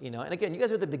us, and again, you guys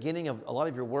are at the beginning of a lot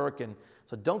of your work, and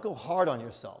so don't go hard on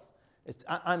yourself.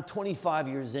 I'm 25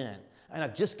 years in, and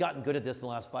I've just gotten good at this in the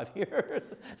last 5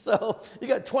 years. So you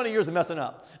got 20 years of messing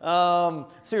up.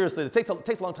 Seriously, it takes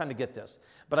a long time to get this.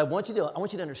 But I want you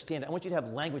to understand it. I want you to have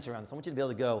language around this. I want you to be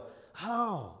able to go,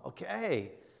 oh,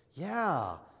 okay,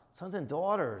 yeah, sons and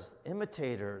daughters,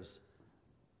 imitators,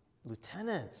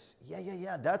 lieutenants.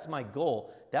 Yeah, that's my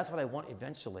goal. That's what I want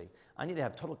eventually. I need to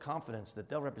have total confidence that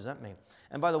they'll represent me.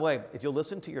 And by the way, if you'll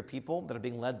listen to your people that are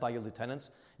being led by your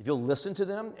lieutenants, if you'll listen to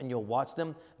them and you'll watch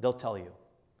them, they'll tell you.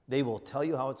 They will tell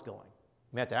you how it's going.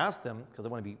 You may have to ask them because I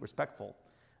want to be respectful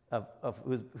of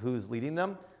who's leading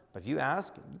them. But if you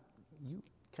ask, you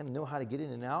kind of know how to get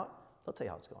in and out, they'll tell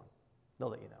you how it's going. They'll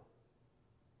let you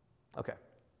know. Okay.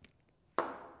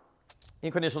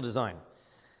 Incarnational design.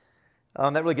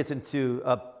 That really gets into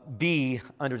B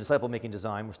under disciple-making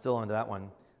design. We're still on that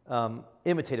one.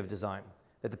 Imitative design.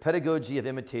 That the pedagogy of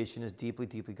imitation is deeply,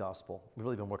 deeply gospel. We've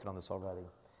really been working on this already.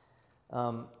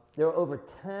 There are over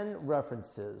 10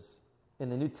 references in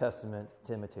the New Testament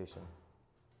to imitation.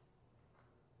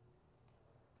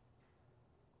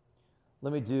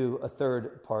 Let me do a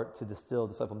third part to distill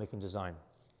disciple-making design.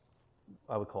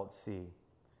 I would call it C.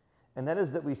 And that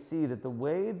is that we see that the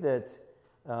way that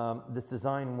this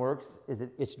design works is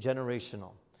it's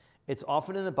generational. It's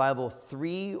often in the Bible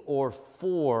 3 or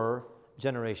 4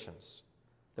 generations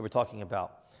that we're talking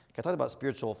about. I talked about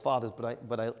spiritual fathers,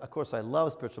 but of course I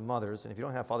love spiritual mothers, and if you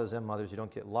don't have fathers and mothers, you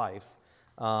don't get life.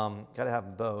 Got to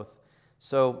have both.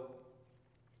 So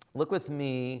look with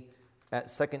me at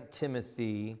 2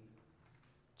 Timothy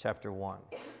chapter 1.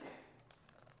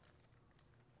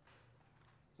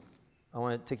 I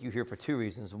want to take you here for 2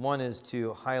 reasons. One is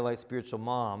to highlight spiritual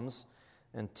moms,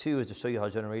 and 2 is to show you how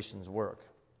generations work.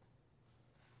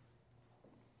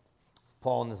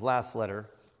 Paul, in his last letter,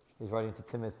 he's writing to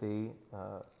Timothy,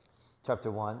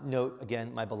 chapter 1. Note,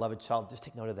 again, my beloved child. Just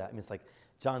take note of that. I mean, it's like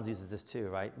John uses this too,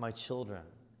 right? My children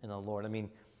in the Lord. I mean,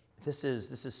 this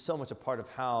is so much a part of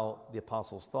how the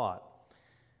apostles thought.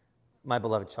 My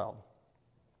beloved child,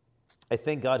 I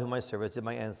thank God whom I serve, as did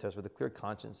my ancestors, with a clear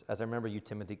conscience, as I remember you,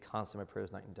 Timothy, constant in my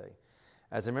prayers night and day.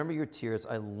 As I remember your tears,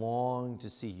 I long to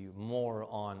see you. More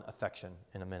on affection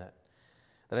in a minute,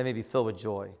 that I may be filled with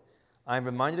joy. I am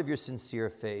reminded of your sincere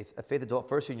faith, a faith that dwelt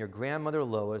first in your grandmother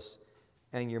Lois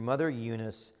and your mother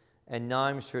Eunice, and now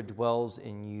I'm sure dwells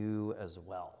in you as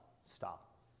well. Stop.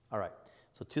 All right.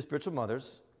 So 2 spiritual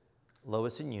mothers,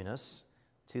 Lois and Eunice,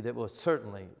 2 that will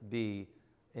certainly be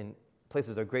in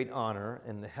places of great honor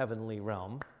in the heavenly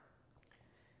realm.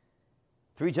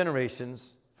 3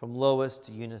 generations from Lois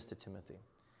to Eunice to Timothy.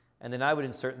 And then I would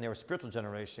insert in there a spiritual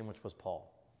generation, which was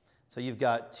Paul. So you've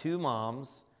got 2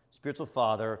 moms, spiritual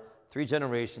father, 3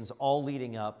 generations, all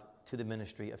leading up to the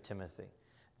ministry of Timothy.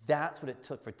 That's what it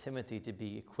took for Timothy to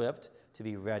be equipped, to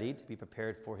be ready, to be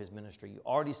prepared for his ministry. You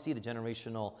already see the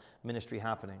generational ministry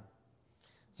happening.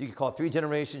 So you could call it 3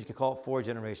 generations, you could call it 4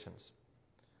 generations.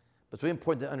 But it's really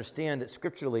important to understand that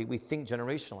scripturally we think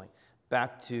generationally.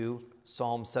 Back to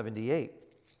Psalm 78.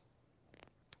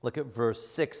 Look at verse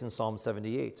 6 in Psalm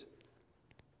 78.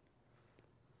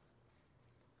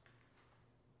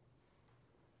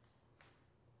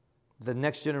 The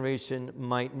next generation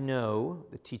might know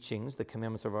the teachings, the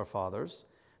commandments of our fathers,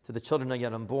 to the children not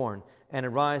yet unborn, and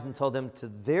arise and tell them to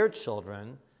their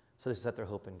children, so they set their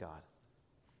hope in God.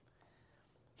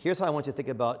 Here's how I want you to think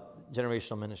about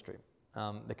generational ministry.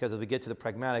 Because as we get to the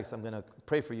pragmatics, I'm going to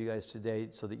pray for you guys today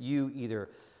so that you either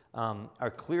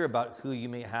are clear about who you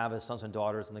may have as sons and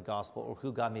daughters in the gospel, or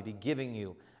who God may be giving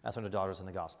you as sons and daughters in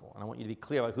the gospel. And I want you to be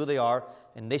clear about who they are,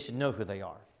 and they should know who they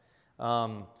are.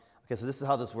 Okay, so this is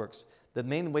how this works. The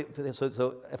main way,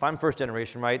 so if I'm first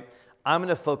generation, right, I'm going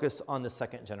to focus on the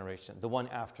second generation, the one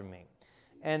after me.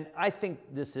 And I think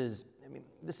this is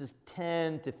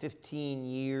 10 to 15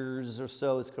 years or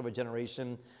so. It's kind of a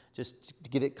generation, just to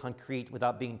get it concrete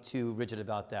without being too rigid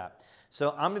about that.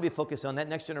 So I'm going to be focused on that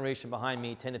next generation behind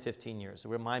me, 10 to 15 years,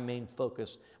 where my main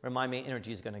focus, where my main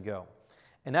energy is going to go.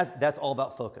 And that's all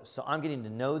about focus. So I'm getting to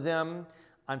know them.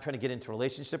 I'm trying to get into a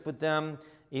relationship with them.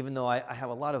 Even though I have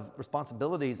a lot of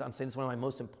responsibilities, I'm saying this is one of my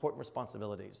most important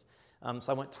responsibilities.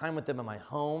 So I want time with them in my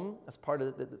home. That's part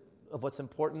of what's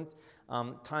important.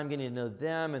 Time getting to know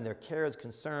them and their cares,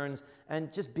 concerns,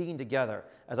 and just being together.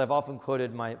 As I've often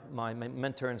quoted my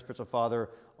mentor and spiritual father,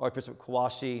 Archbishop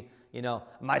Kawashi,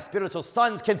 my spiritual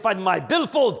sons can find my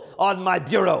billfold on my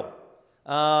bureau.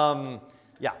 That's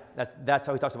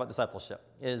how he talks about discipleship,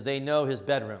 is they know his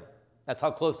bedroom. That's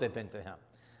how close they've been to him.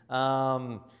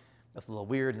 That's a little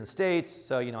weird in the States,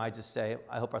 so I just say,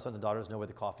 I hope our sons and daughters know where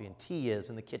the coffee and tea is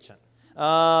in the kitchen.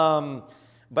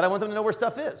 But I want them to know where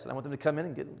stuff is, and I want them to come in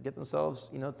and get themselves,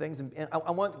 things, and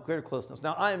I want greater closeness.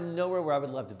 Now, I am nowhere where I would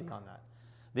love to be on that.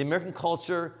 The American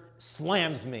culture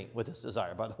slams me with this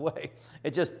desire, by the way.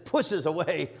 It just pushes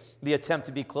away the attempt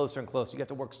to be closer and closer. You have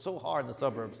to work so hard in the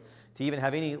suburbs to even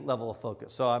have any level of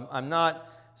focus. So I'm not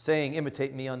saying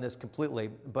imitate me on this completely,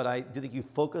 but I do think you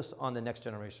focus on the next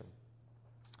generation.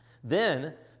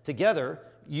 Then, together,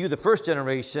 you, the first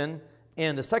generation,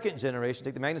 and the second generation,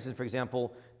 take the Magnuson, for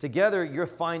example, together you're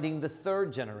finding the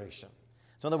third generation.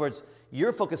 So in other words,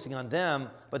 you're focusing on them,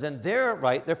 but then they're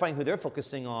finding who they're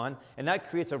focusing on, and that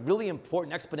creates a really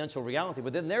important exponential reality.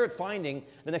 But then they're finding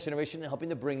the next generation and helping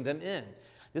to bring them in.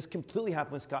 This completely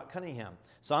happened with Scott Cunningham.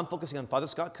 So I'm focusing on Father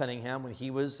Scott Cunningham when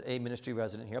he was a ministry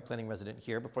resident here, a planning resident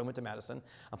here before he went to Madison.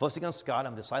 I'm focusing on Scott.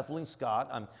 I'm discipling Scott.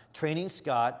 I'm training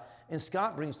Scott. And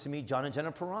Scott brings to me John and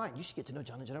Jenna Perrine. You should get to know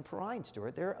John and Jenna Perrine,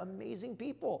 Stewart. They're amazing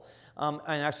people. And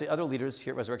actually other leaders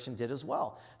here at Resurrection did as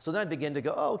well. So then I began to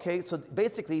go, okay, so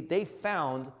basically they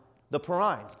found the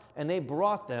Perrines and they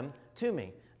brought them to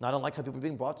me. Now, I don't like how people are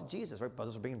being brought to Jesus, right?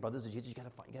 Brothers are bringing brothers to Jesus. You got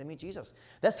to meet Jesus.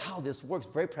 That's how this works,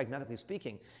 very pragmatically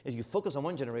speaking, is you focus on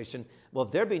one generation. Well,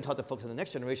 if they're being taught to focus on the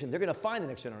next generation, they're going to find the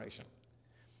next generation.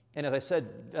 And as I said,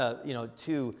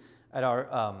 at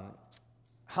our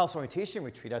house orientation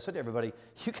retreat, I said to everybody,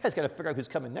 you guys got to figure out who's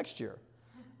coming next year.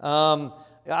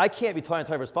 I can't be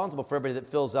entirely responsible for everybody that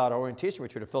fills out our orientation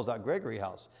retreat or fills out Gregory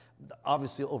House.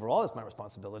 Obviously, overall, that's my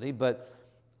responsibility, but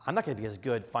I'm not going to be as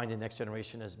good finding the next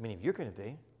generation as many of you are going to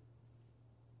be,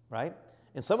 right?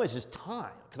 In some ways, it's just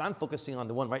time, because I'm focusing on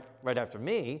the one right after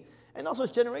me, and also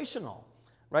it's generational,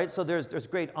 right? So there's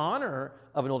great honor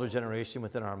of an older generation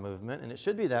within our movement, and it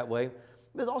should be that way.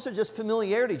 There's also just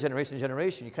familiarity, generation to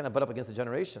generation. You kind of butt up against the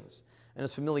generations. And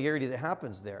there's familiarity that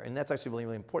happens there. And that's actually really,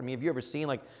 really important. I mean, have you ever seen,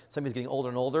 somebody's getting older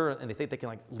and older, and they think they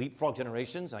can, leapfrog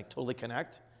generations and, totally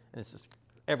connect? And it's just,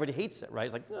 everybody hates it, right?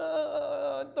 It's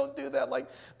don't do that.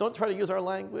 Don't try to use our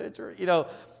language. Or,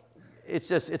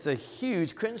 it's a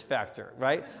huge cringe factor,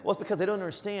 right? Well, it's because they don't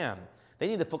understand. They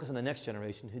need to focus on the next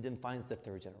generation who then finds the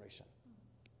third generation.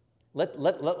 Let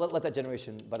that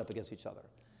generation butt up against each other.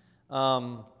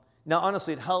 Now,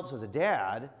 honestly, it helps as a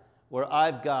dad where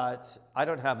I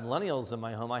don't have millennials in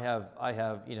my home. I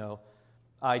have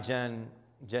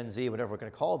Gen Z, whatever we're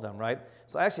going to call them, right?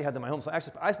 So I actually have them in my home. So I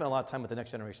spend a lot of time with the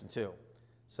next generation too.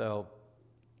 So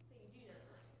you do know.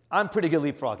 I'm pretty good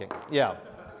leapfrogging, yeah.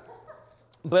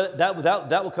 But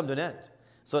that will come to an end.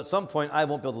 So at some point, I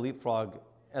won't be able to leapfrog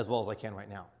as well as I can right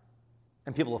now.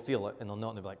 And people will feel it, and they'll know it,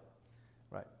 and they'll be like,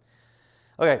 right.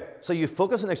 Okay, so you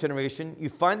focus on the next generation, you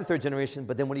find the third generation,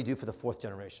 but then what do you do for the fourth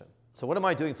generation? So what am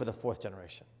I doing for the fourth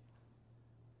generation?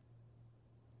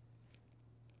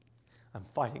 I'm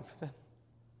fighting for them.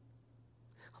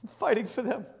 I'm fighting for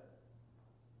them.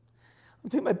 I'm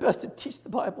doing my best to teach the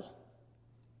Bible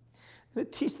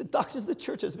and to teach the doctrines of the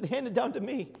church that's been handed down to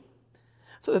me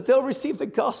so that they'll receive the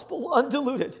gospel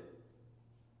undiluted.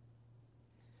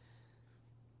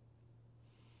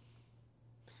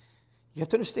 You have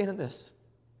to understand in this.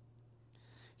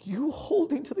 You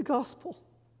holding to the gospel,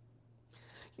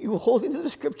 you holding to the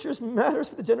scriptures matters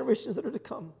for the generations that are to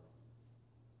come.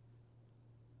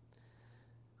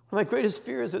 One of my greatest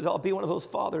fears is that I'll be one of those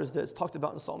fathers that's talked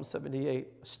about in Psalm 78,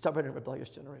 a stubborn and rebellious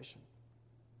generation.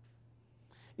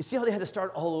 You see how they had to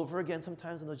start all over again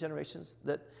sometimes in those generations?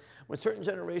 That when certain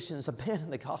generations abandon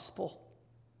the gospel,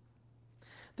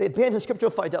 they abandon scriptural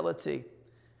fidelity,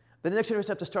 then the next generation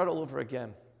have to start all over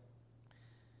again.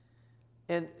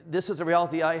 And this is the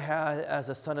reality I had as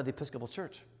a son of the Episcopal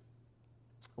Church,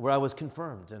 where I was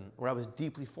confirmed and where I was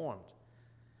deeply formed.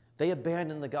 They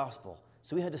abandoned the gospel,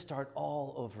 so we had to start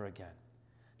all over again.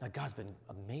 Now, God's been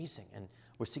amazing, and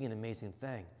we're seeing an amazing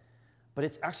thing. But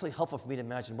it's actually helpful for me to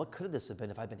imagine what could this have been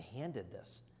if I'd been handed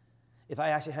this. If I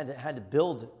actually had to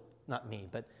build, not me,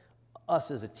 but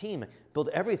us as a team, build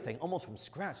everything almost from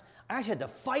scratch. I actually had to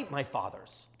fight my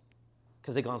fathers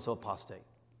because they'd gone so apostate,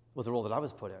 was the role that I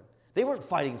was put in. They weren't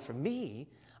fighting for me.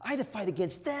 I had to fight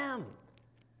against them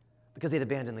because they'd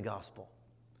abandoned the gospel.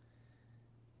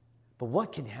 But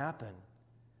what can happen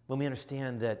when we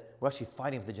understand that we're actually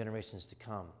fighting for the generations to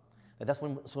come? That's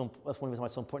one reason why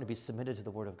it's so important to be submitted to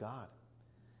the Word of God.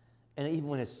 And even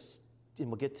when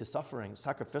we'll get to suffering,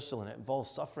 sacrificial, and it involves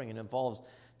suffering and it involves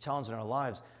challenge in our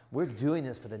lives, we're doing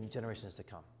this for the generations to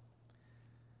come.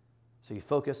 So you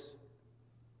focus,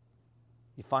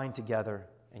 you find together,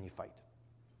 and you fight.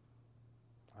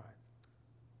 All right.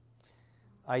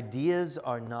 Ideas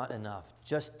are not enough.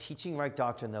 Just teaching right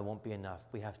doctrine, that won't be enough.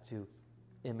 We have to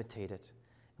imitate it.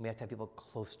 We have to have people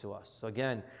close to us. So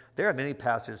again, there are many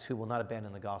pastors who will not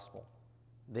abandon the gospel.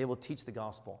 They will teach the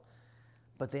gospel.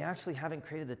 But they actually haven't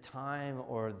created the time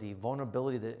or the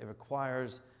vulnerability that it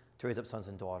requires to raise up sons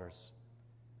and daughters.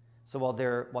 So while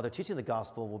they're teaching the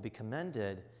gospel will be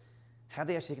commended, have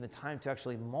they actually taken the time to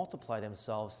actually multiply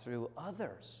themselves through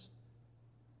others?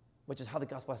 Which is how the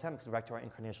gospel has happened, because we're back to our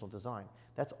incarnational design.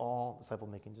 That's all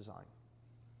disciple-making design.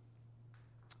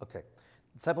 Okay,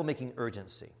 disciple-making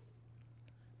urgency.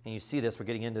 And you see this, we're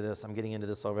getting into this, I'm getting into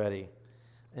this already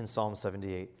in Psalm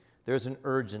 78. There's an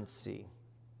urgency.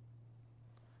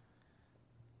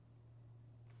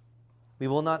 We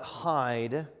will not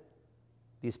hide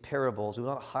these parables, we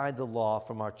will not hide the law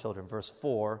from our children. Verse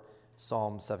 4,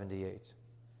 Psalm 78.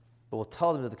 But we'll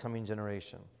tell them to the coming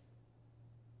generation.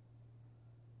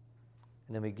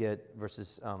 And then we get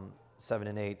verses 7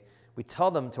 and 8. We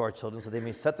tell them to our children so they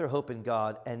may set their hope in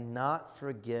God and not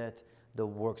forget the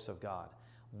works of God.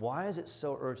 Why is it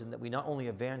so urgent that we not only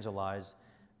evangelize,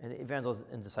 and evangelism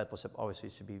and discipleship obviously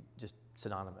should be just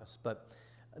synonymous, but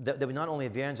that we not only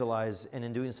evangelize and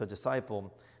in doing so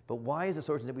disciple, but why is it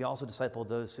so urgent that we also disciple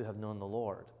those who have known the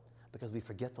Lord? Because we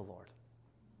forget the Lord.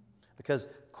 Because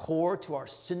core to our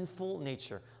sinful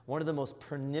nature, one of the most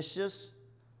pernicious,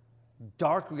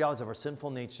 dark realities of our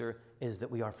sinful nature is that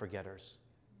we are forgetters.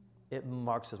 It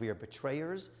marks us. We are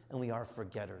betrayers and we are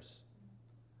forgetters.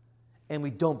 And we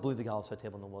don't believe the God will set a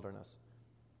table in the wilderness.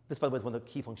 This, by the way, is one of the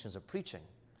key functions of preaching.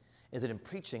 Is that in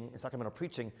preaching, in sacramental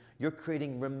preaching, you're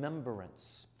creating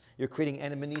remembrance. You're creating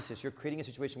anamnesis. You're creating a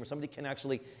situation where somebody can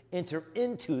actually enter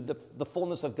into the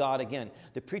fullness of God again.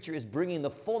 The preacher is bringing the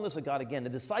fullness of God again. The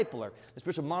discipler, the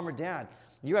spiritual mom or dad,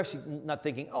 you're actually not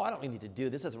thinking, oh, I don't need to do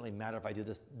this. It doesn't really matter if I do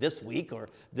this week or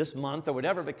this month or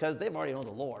whatever, because they've already known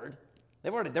the Lord.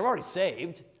 They're already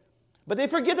saved. But they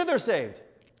forget that they're saved.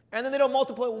 And then they don't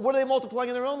multiply. What are they multiplying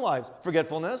in their own lives?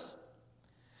 Forgetfulness.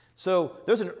 So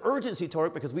there's an urgency to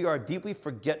it because we are a deeply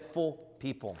forgetful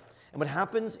people. And what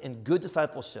happens in good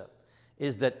discipleship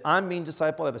is that I'm being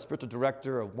discipled. I have a spiritual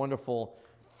director, a wonderful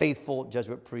faithful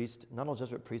Jesuit priest. Not all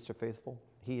Jesuit priests are faithful.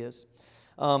 He is.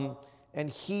 And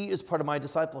he is part of my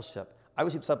discipleship. I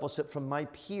receive discipleship from my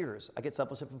peers. I get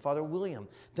discipleship from Father William.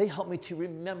 They help me to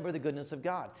remember the goodness of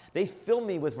God. They fill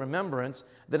me with remembrance.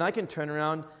 Then I can turn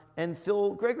around and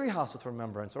fill Gregory House with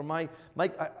remembrance. Or Catherine,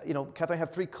 I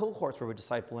have 3 cohorts where we're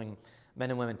discipling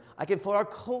men and women. I can fill our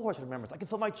cohorts with remembrance. I can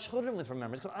fill my children with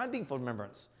remembrance because I'm being filled with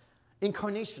remembrance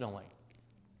incarnationally.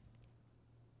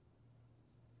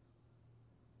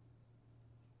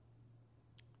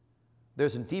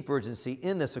 There's a deep urgency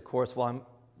in this, of course, while I'm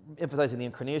emphasizing the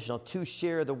incarnational, to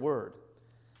share the word.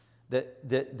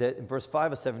 That in verse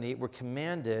 5 of 78, we're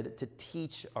commanded to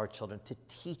teach our children, to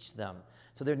teach them.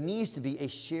 So there needs to be a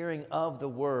sharing of the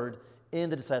word in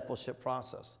the discipleship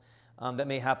process. That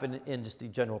may happen in just the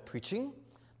general preaching.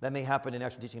 That may happen in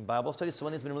actual teaching Bible studies. So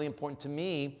one thing that's been really important to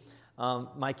me,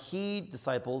 my key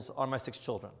disciples are my 6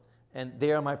 children. And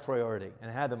they are my priority, and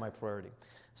have been my priority.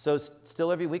 So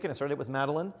still every weekend, I started with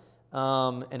Madeline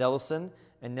and Ellison,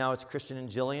 and now it's Christian and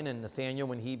Jillian, and Nathaniel,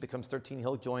 when he becomes 13,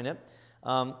 he'll join it.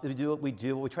 We do what we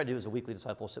do. What we try to do is a weekly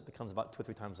discipleship. It comes about 2 or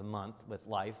 3 times a month with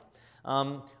life,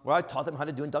 where I taught them how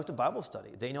to do inductive Bible study.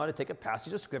 They know how to take a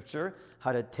passage of Scripture,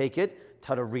 how to take it,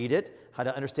 how to read it, how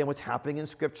to understand what's happening in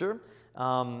Scripture.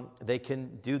 They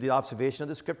can do the observation of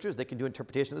the Scriptures. They can do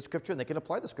interpretation of the Scripture, and they can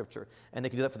apply the Scripture. And they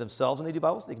can do that for themselves, and they do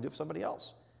Bible study. They can do it for somebody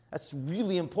else. That's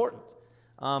really important.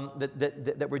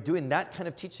 That we're doing that kind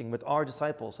of teaching with our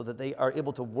disciples so that they are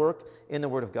able to work in the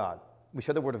Word of God. We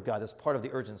share the Word of God. That's part of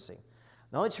the urgency.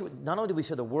 Not only do we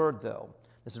share the Word, though,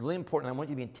 this is really important. I want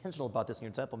you to be intentional about this in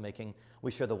your disciple making. We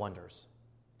share the wonders.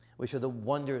 We share the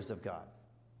wonders of God.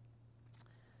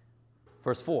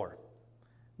 Verse 4.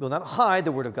 We will not hide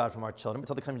the Word of God from our children, but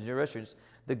tell the coming generations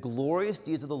the glorious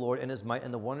deeds of the Lord and His might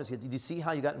and the wonders. Did you see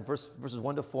how you got in verses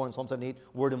 1 to 4 in Psalm 78?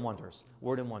 Word and wonders.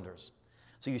 Word and wonders.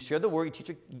 So you share the word, you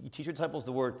teach your disciples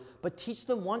the word, but teach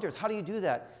them wonders. How do you do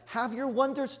that? Have your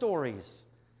wonder stories.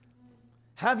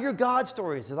 Have your God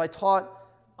stories, as I taught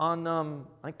on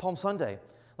Palm Sunday.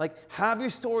 Have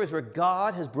your stories where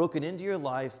God has broken into your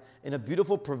life in a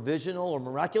beautiful, provisional, or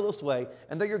miraculous way,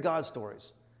 and they're your God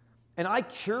stories. And I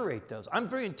curate those. I'm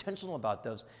very intentional about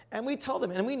those. And we tell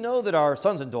them, and we know that our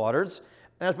sons and daughters,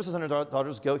 and as sons and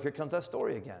daughters go, here comes that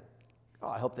story again. Oh,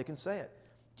 I hope they can say it.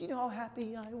 Do you know how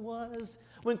happy I was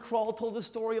when Crawl told the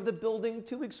story of the building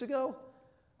 2 weeks ago?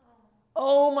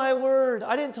 Oh, my word.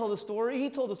 I didn't tell the story. He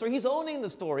told the story. He's owning the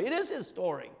story. It is his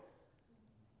story.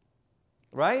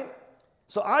 Right?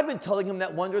 So I've been telling him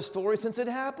that wonder story since it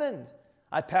happened.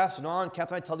 I pass it on.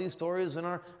 Catherine and I tell these stories in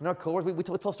our cohort. We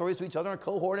tell stories to each other in our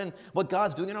cohort and what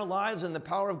God's doing in our lives and the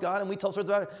power of God. And we tell stories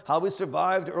about how we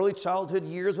survived early childhood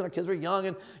years when our kids were young.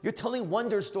 And you're telling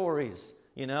wonder stories.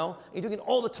 You know, you're doing it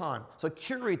all the time. So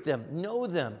curate them, know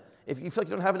them. If you feel like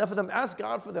you don't have enough of them, ask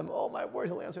God for them. Oh, my word,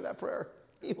 He'll answer that prayer.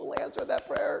 He will answer that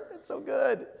prayer. It's so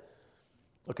good.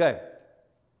 Okay.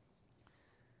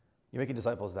 You're making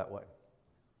disciples that way.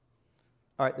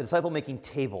 All right, the disciple-making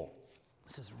table.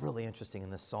 This is really interesting in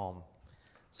this psalm.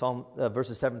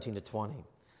 Verses 17 to 20.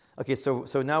 Okay,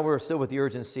 so now we're still with the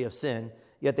urgency of sin.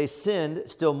 Yet they sinned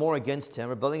still more against Him,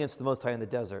 rebelling against the Most High in the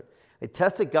desert. They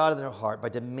tested God in their heart by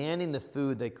demanding the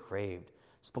food they craved.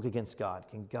 Spoke against God.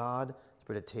 Can God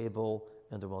spread a table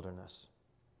in the wilderness?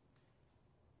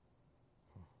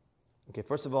 Okay,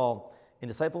 first of all, in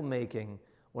disciple making,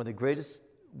 one of the greatest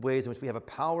ways in which we have a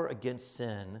power against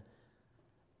sin,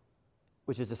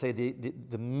 which is to say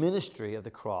the ministry of the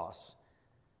cross,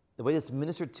 the way it's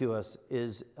ministered to us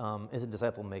is in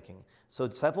disciple making. So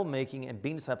disciple making and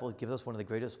being disciples gives us one of the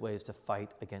greatest ways to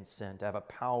fight against sin, to have a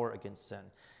power against sin.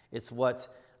 It's what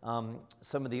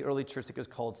some of the early church thinkers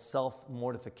called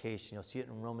self-mortification. You'll see it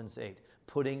in Romans 8,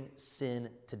 putting sin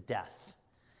to death.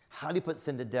 How do you put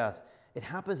sin to death? It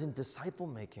happens in disciple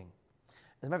making.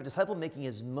 As a matter of fact, disciple making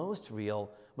is most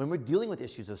real when we're dealing with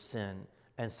issues of sin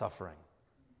and suffering.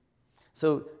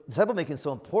 So disciple making is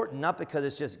so important, not because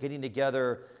it's just getting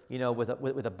together,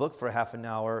 with a book for a half an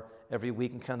hour every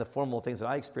week and kind of the formal things that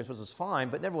I experienced, which was fine,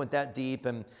 but never went that deep,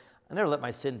 and I never let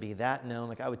my sin be that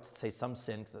known. I would say some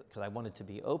sin because I wanted to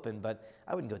be open, but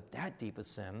I wouldn't go that deep with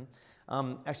sin.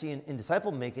 Actually, in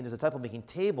disciple making, there's a disciple making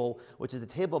table, which is the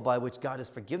table by which God has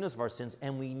forgiven us of our sins,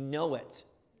 and we know it.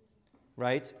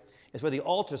 Right? It's where the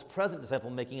altar is present disciple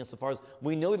making insofar as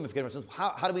we know we've been forgiven of our sins.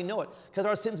 How do we know it? Because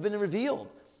our sin's been revealed.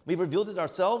 We've revealed it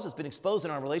ourselves. It's been exposed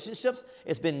in our relationships.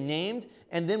 It's been named,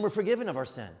 and then we're forgiven of our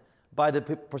sin. By the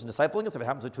person discipling us, if it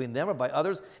happens between them or by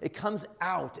others, it comes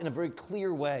out in a very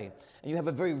clear way. And you have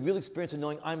a very real experience of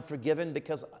knowing I'm forgiven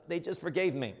because they just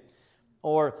forgave me.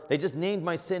 Or they just named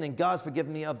my sin and God's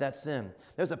forgiven me of that sin.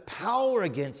 There's a power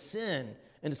against sin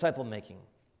in disciple making.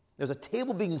 There's a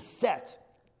table being set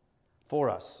for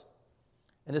us.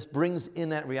 And this brings in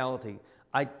that reality.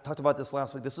 I talked about this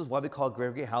last week. This is why we call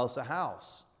Gregory House a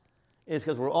house. It's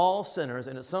because we're all sinners,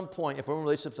 and at some point, if we're in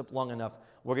relationships long enough,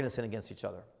 we're going to sin against each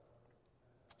other.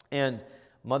 And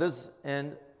mothers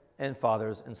and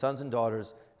fathers and sons and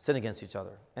daughters sin against each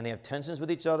other. And they have tensions with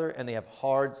each other, and they have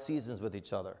hard seasons with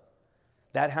each other.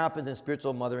 That happens in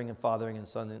spiritual mothering and fathering and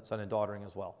son and daughtering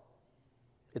as well.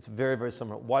 It's very, very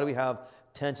similar. Why do we have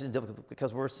tension and difficulty?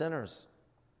 Because we're sinners.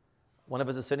 One of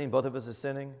us is sinning, both of us are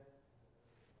sinning.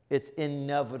 It's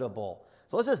inevitable.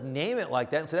 So let's just name it like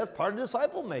that and say that's part of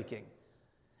disciple making.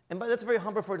 And that's very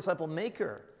humble for a disciple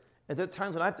maker. And there are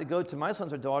times when I have to go to my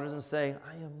sons or daughters and say,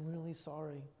 I am really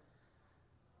sorry.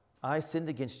 I sinned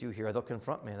against you here. They'll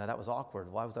confront me, and that was awkward.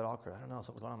 Why was that awkward? I don't know.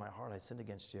 Something was going on in my heart. I sinned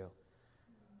against you.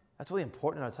 That's really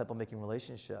important in our disciple-making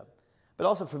relationship. But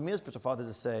also for me as spiritual father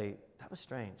to say, that was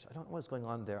strange. I don't know what's going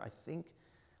on there. I think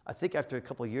after a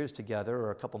couple of years together or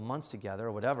a couple months together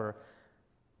or whatever,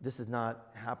 this is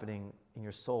not happening in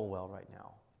your soul well right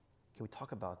now. Can we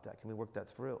talk about that? Can we work that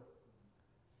through?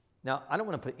 Now, I don't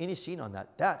want to put any sheen on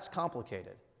that. That's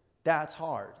complicated. That's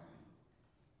hard.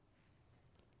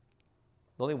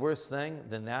 The only worst thing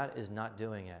than that is not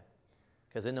doing it.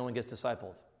 Because then no one gets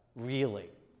discipled, really,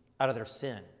 out of their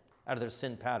sin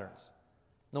patterns.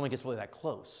 No one gets really that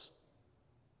close,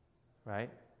 right?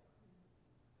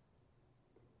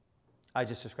 I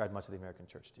just described much of the American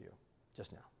church to you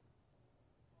just now.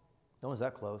 No one's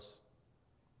that close.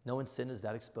 No one's sin is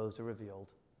that exposed or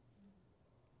revealed.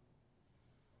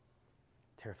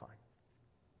 Terrifying.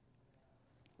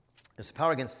 There's a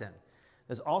power against sin.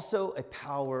 There's also a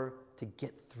power to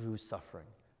get through suffering.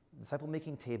 The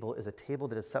disciple-making table is a table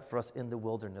that is set for us in the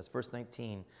wilderness. Verse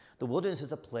 19, the wilderness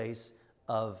is a place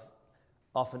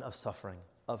often of suffering,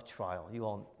 of trial. You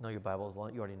all know your Bible well.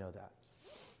 You already know that.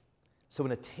 So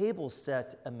when a table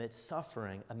set amidst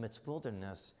suffering, amidst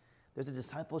wilderness, there's a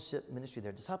discipleship ministry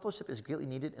there. Discipleship is greatly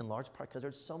needed in large part because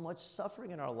there's so much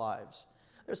suffering in our lives.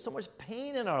 There's so much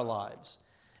pain in our lives.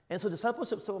 And so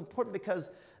discipleship is so important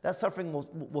because that suffering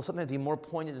will sometimes be more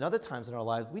poignant than other times in our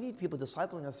lives. We need people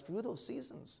discipling us through those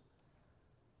seasons.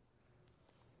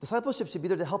 Discipleship should be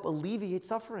there to help alleviate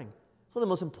suffering. It's one of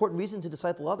the most important reasons to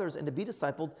disciple others and to be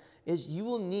discipled is you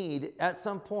will need at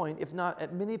some point, if not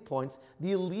at many points,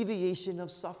 the alleviation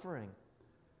of suffering.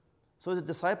 So as a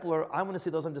discipler, I want to see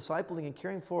those I'm discipling and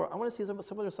caring for, I want to see some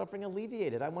of their suffering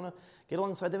alleviated. I want to get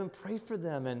alongside them and pray for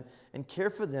them and care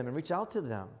for them and reach out to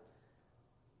them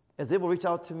as they will reach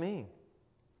out to me.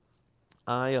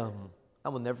 I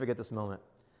will never forget this moment.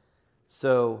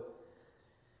 So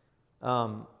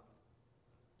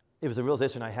it was a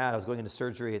realization I had. I was going into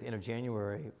surgery at the end of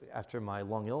January after my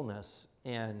long illness,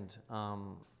 and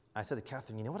I said to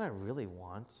Catherine, you know what I really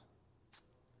want?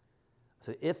 I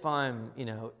said, if I'm,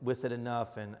 with it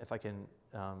enough and if I can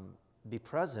be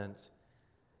present,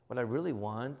 what I really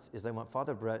want is I want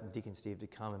Father Brett and Deacon Steve to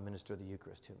come and minister the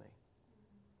Eucharist to me.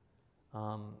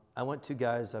 I want two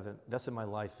guys I've invested my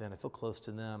life in. I feel close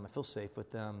to them. I feel safe with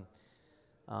them.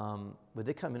 Would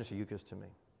they come minister Eucharist to me?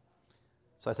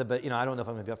 So I said, but, I don't know if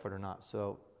I'm going to be up for it or not.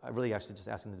 So I really actually just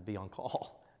asked them to be on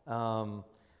call.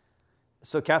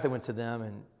 So Kathy went to them,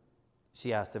 and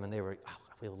she asked them, and they were,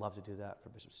 we would love to do that for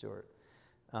Bishop Stewart.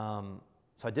 So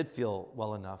I did feel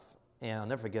well enough, and I'll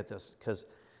never forget this, because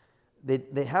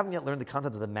they haven't yet learned the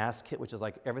concept of the Mass kit, which is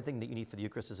like everything that you need for the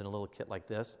Eucharist is in a little kit like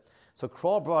this. So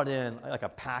Kroll brought in like a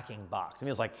packing box. I mean,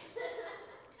 it was like,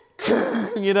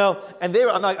 and they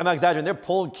were, I'm not exaggerating, they're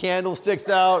pulling candlesticks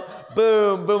out,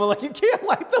 boom, boom. I'm like, you can't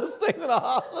light those things in a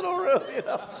hospital room,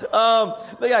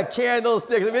 They got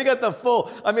candlesticks. They got the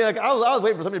full, I was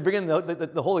waiting for somebody to bring in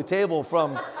the holy table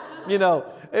from,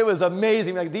 it was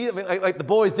amazing. Like the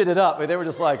boys did it up. They were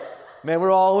just like, man,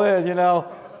 we're all in,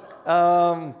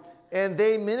 And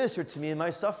they ministered to me in my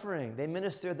suffering. They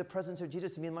ministered the presence of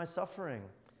Jesus to me in my suffering,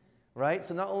 right?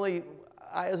 So not only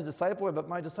I as a discipler, but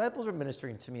my disciples are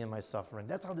ministering to me in my suffering.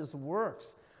 That's how this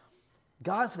works.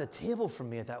 God set a table for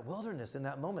me at that wilderness in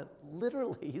that moment.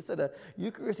 Literally, he set a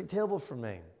Eucharistic table for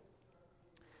me.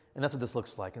 And that's what this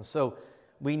looks like. And so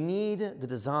we need the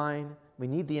design, we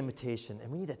need the imitation,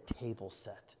 and we need a table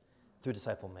set through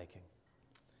disciple making.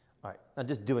 All right, now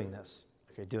just doing this.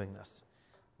 Okay, doing this.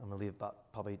 I'm going to leave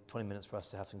about probably 20 minutes for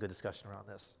us to have some good discussion around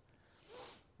this.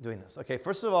 Doing this. Okay,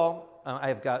 first of all,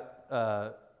 I've got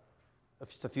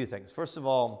just a few things. First of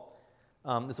all,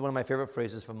 this is one of my favorite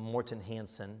phrases from Morton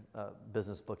Hansen, a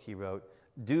business book he wrote.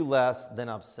 Do less, then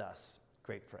obsess.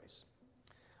 Great phrase.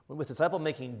 With disciple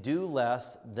making, do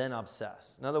less, then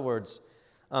obsess. In other words,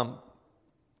 don't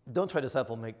try to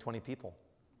disciple make 20 people.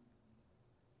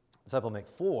 Disciple make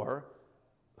 4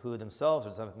 who themselves are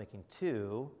disciple making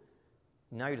 2.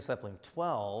 Now you're discipling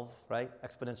 12, right?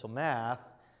 Exponential math.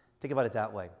 Think about it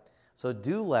that way. So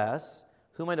do less.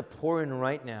 Who am I to pour in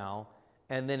right now?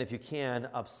 And then if you can,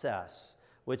 obsess,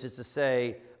 which is to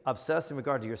say, obsess in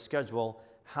regard to your schedule.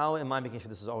 How am I making sure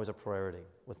this is always a priority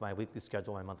with my weekly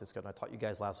schedule, my monthly schedule? I taught you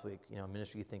guys last week, in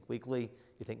ministry you think weekly,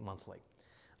 you think monthly.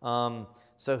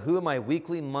 So who in my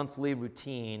weekly, monthly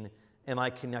routine am I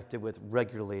connected with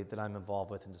regularly that I'm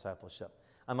involved with in discipleship?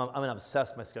 I'm going to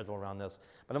obsess my schedule around this,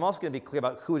 but I'm also going to be clear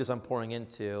about who it is I'm pouring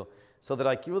into so that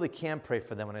I really can pray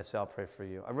for them when I say I'll pray for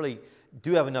you. I really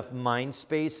do have enough mind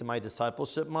space in my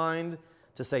discipleship mind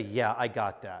to say, yeah, I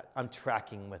got that. I'm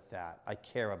tracking with that. I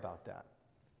care about that.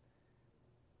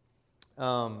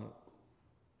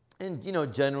 And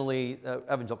generally,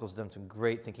 evangelicals have done some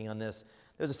great thinking on this.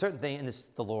 There's a certain thing, and this is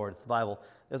the Lord, it's the Bible.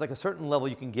 There's like a certain level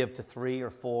you can give to 3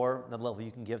 or 4. Another level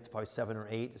you can give to probably 7 or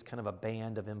 8. It's kind of a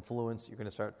band of influence you're going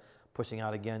to start pushing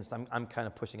out against. I'm kind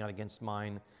of pushing out against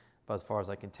mine about as far as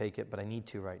I can take it, but I need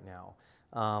to right now.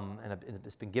 And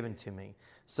it's been given to me.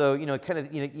 So,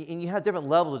 and you have different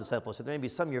levels of discipleship. There may be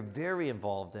some you're very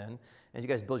involved in, and you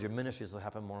guys build your ministries, it'll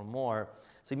happen more and more.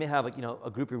 So you may have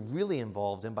a group you're really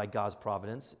involved in by God's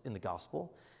providence in the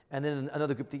gospel, and then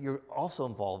another group that you're also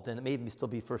involved in. It may even still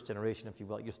be first generation, if you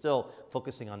will. You're still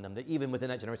focusing on them. That even within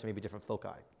that generation may be different foci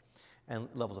and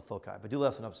levels of foci, but do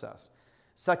less than obsess.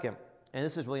 Second, and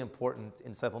this is really important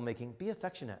in disciple making, be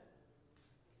affectionate.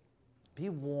 Be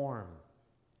warm.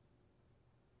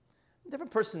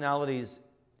 Different personalities,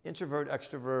 introvert,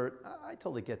 extrovert, I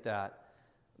totally get that.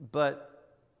 But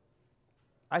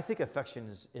I think affection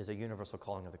is a universal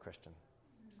calling of the Christian.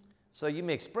 So you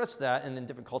may express that, and in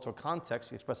different cultural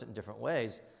contexts, you express it in different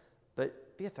ways,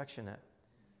 but be affectionate.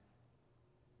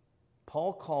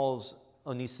 Paul calls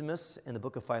Onesimus in the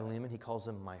book of Philemon, he calls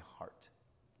him my heart.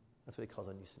 That's what he calls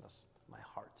Onesimus, my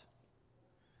heart.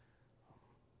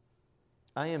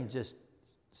 I am just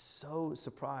so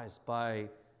surprised by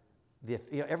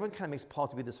everyone kind of makes Paul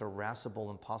to be this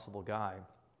irascible, impossible guy.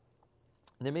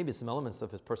 And there may be some elements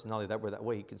of his personality that were that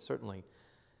way. He could certainly,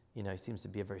 he seems to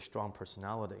be a very strong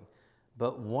personality.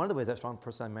 But one of the ways that strong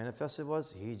personality manifested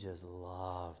was he just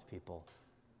loved people.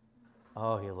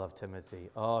 Oh, he loved Timothy.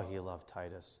 Oh, he loved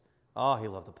Titus. Oh, he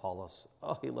loved Apollos.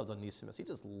 Oh, he loved Onesimus. He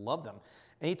just loved them.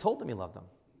 And he told them he loved them.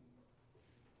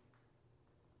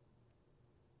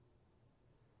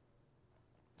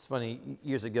 It's funny,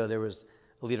 years ago there was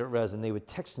a leader at Res, and they would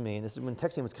text me, and this is when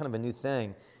texting was kind of a new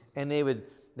thing, and they would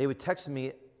text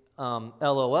me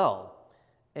LOL.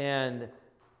 And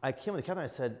I came with Catherine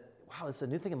and I said, wow, this is a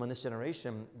new thing among this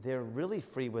generation. They're really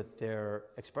free with their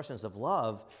expressions of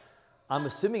love. I'm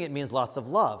assuming it means lots of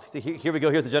love. See, here we go,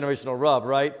 here's the generational rub,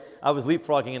 right? I was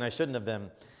leapfrogging and I shouldn't have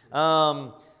been.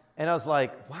 And I was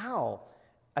like, wow.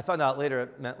 I found out later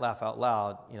it meant laugh out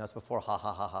loud. It's before ha,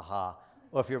 ha, ha, ha, ha.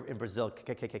 Or if you're in Brazil,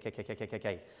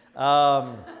 k.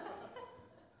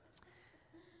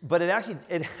 But it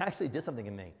actually did something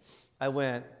in me. I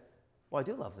went, well, I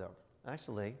do love them.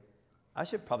 Actually, I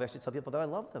should probably tell people that I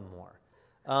love them more.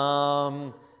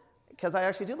 Because I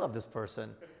actually do love this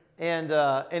person. And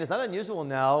it's not unusual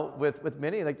now with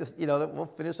many, like this, that we'll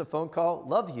finish a phone call,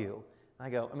 love you.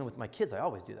 And with my kids, I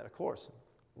always do that, of course.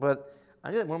 But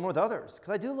I do that more and more with others,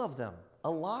 because I do love them a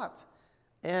lot.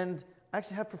 And I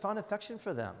actually have profound affection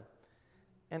for them.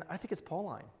 And I think it's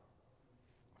Pauline.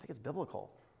 I think it's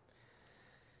biblical.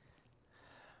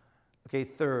 Okay,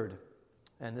 third,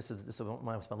 and this is what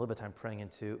I spent a little bit of time praying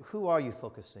into, who are you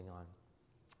focusing on?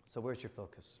 So where's your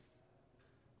focus?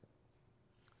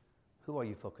 Who are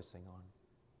you focusing on?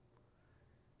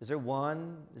 Is there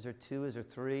one? Is there two? Is there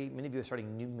three? Many of you are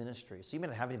starting new ministries, so you may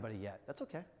not have anybody yet. That's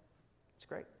okay. It's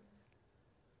great.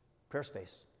 Prayer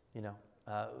space,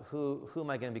 Who am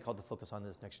I going to be called to focus on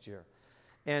this next year?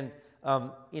 And,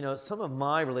 some of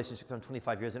my relationships I'm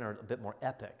 25 years in are a bit more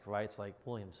epic, right? It's like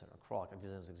Williamson or Kroll. I'm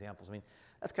using those examples.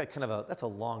 That's kind of that's a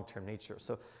long-term nature.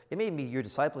 So it may be you're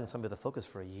discipling somebody with a focus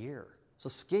for a year. So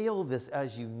scale this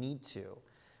as you need to.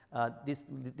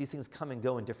 These things come and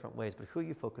go in different ways, but who are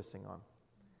you focusing on?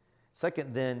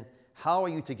 Second, then, how are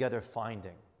you together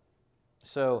finding?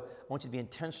 So I want you to be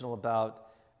intentional about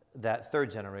that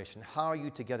third generation. How are you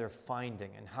together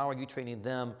finding, and how are you training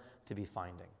them to be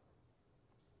finding?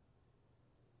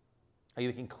 Are you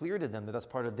making clear to them that that's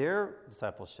part of their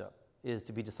discipleship, is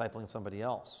to be discipling somebody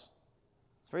else?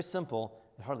 It's very simple.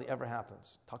 It hardly ever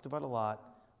happens. Talked about a lot,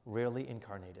 rarely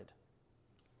incarnated.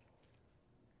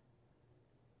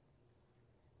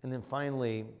 And then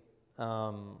finally,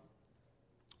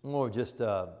 more just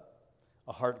a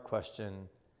heart question.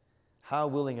 How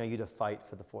willing are you to fight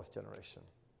for the fourth generation?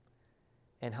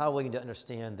 And how will you to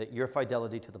understand that your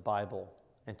fidelity to the Bible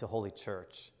and to Holy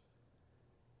Church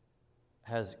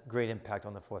has great impact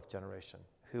on the fourth generation,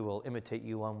 who will imitate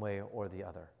you one way or the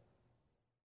other.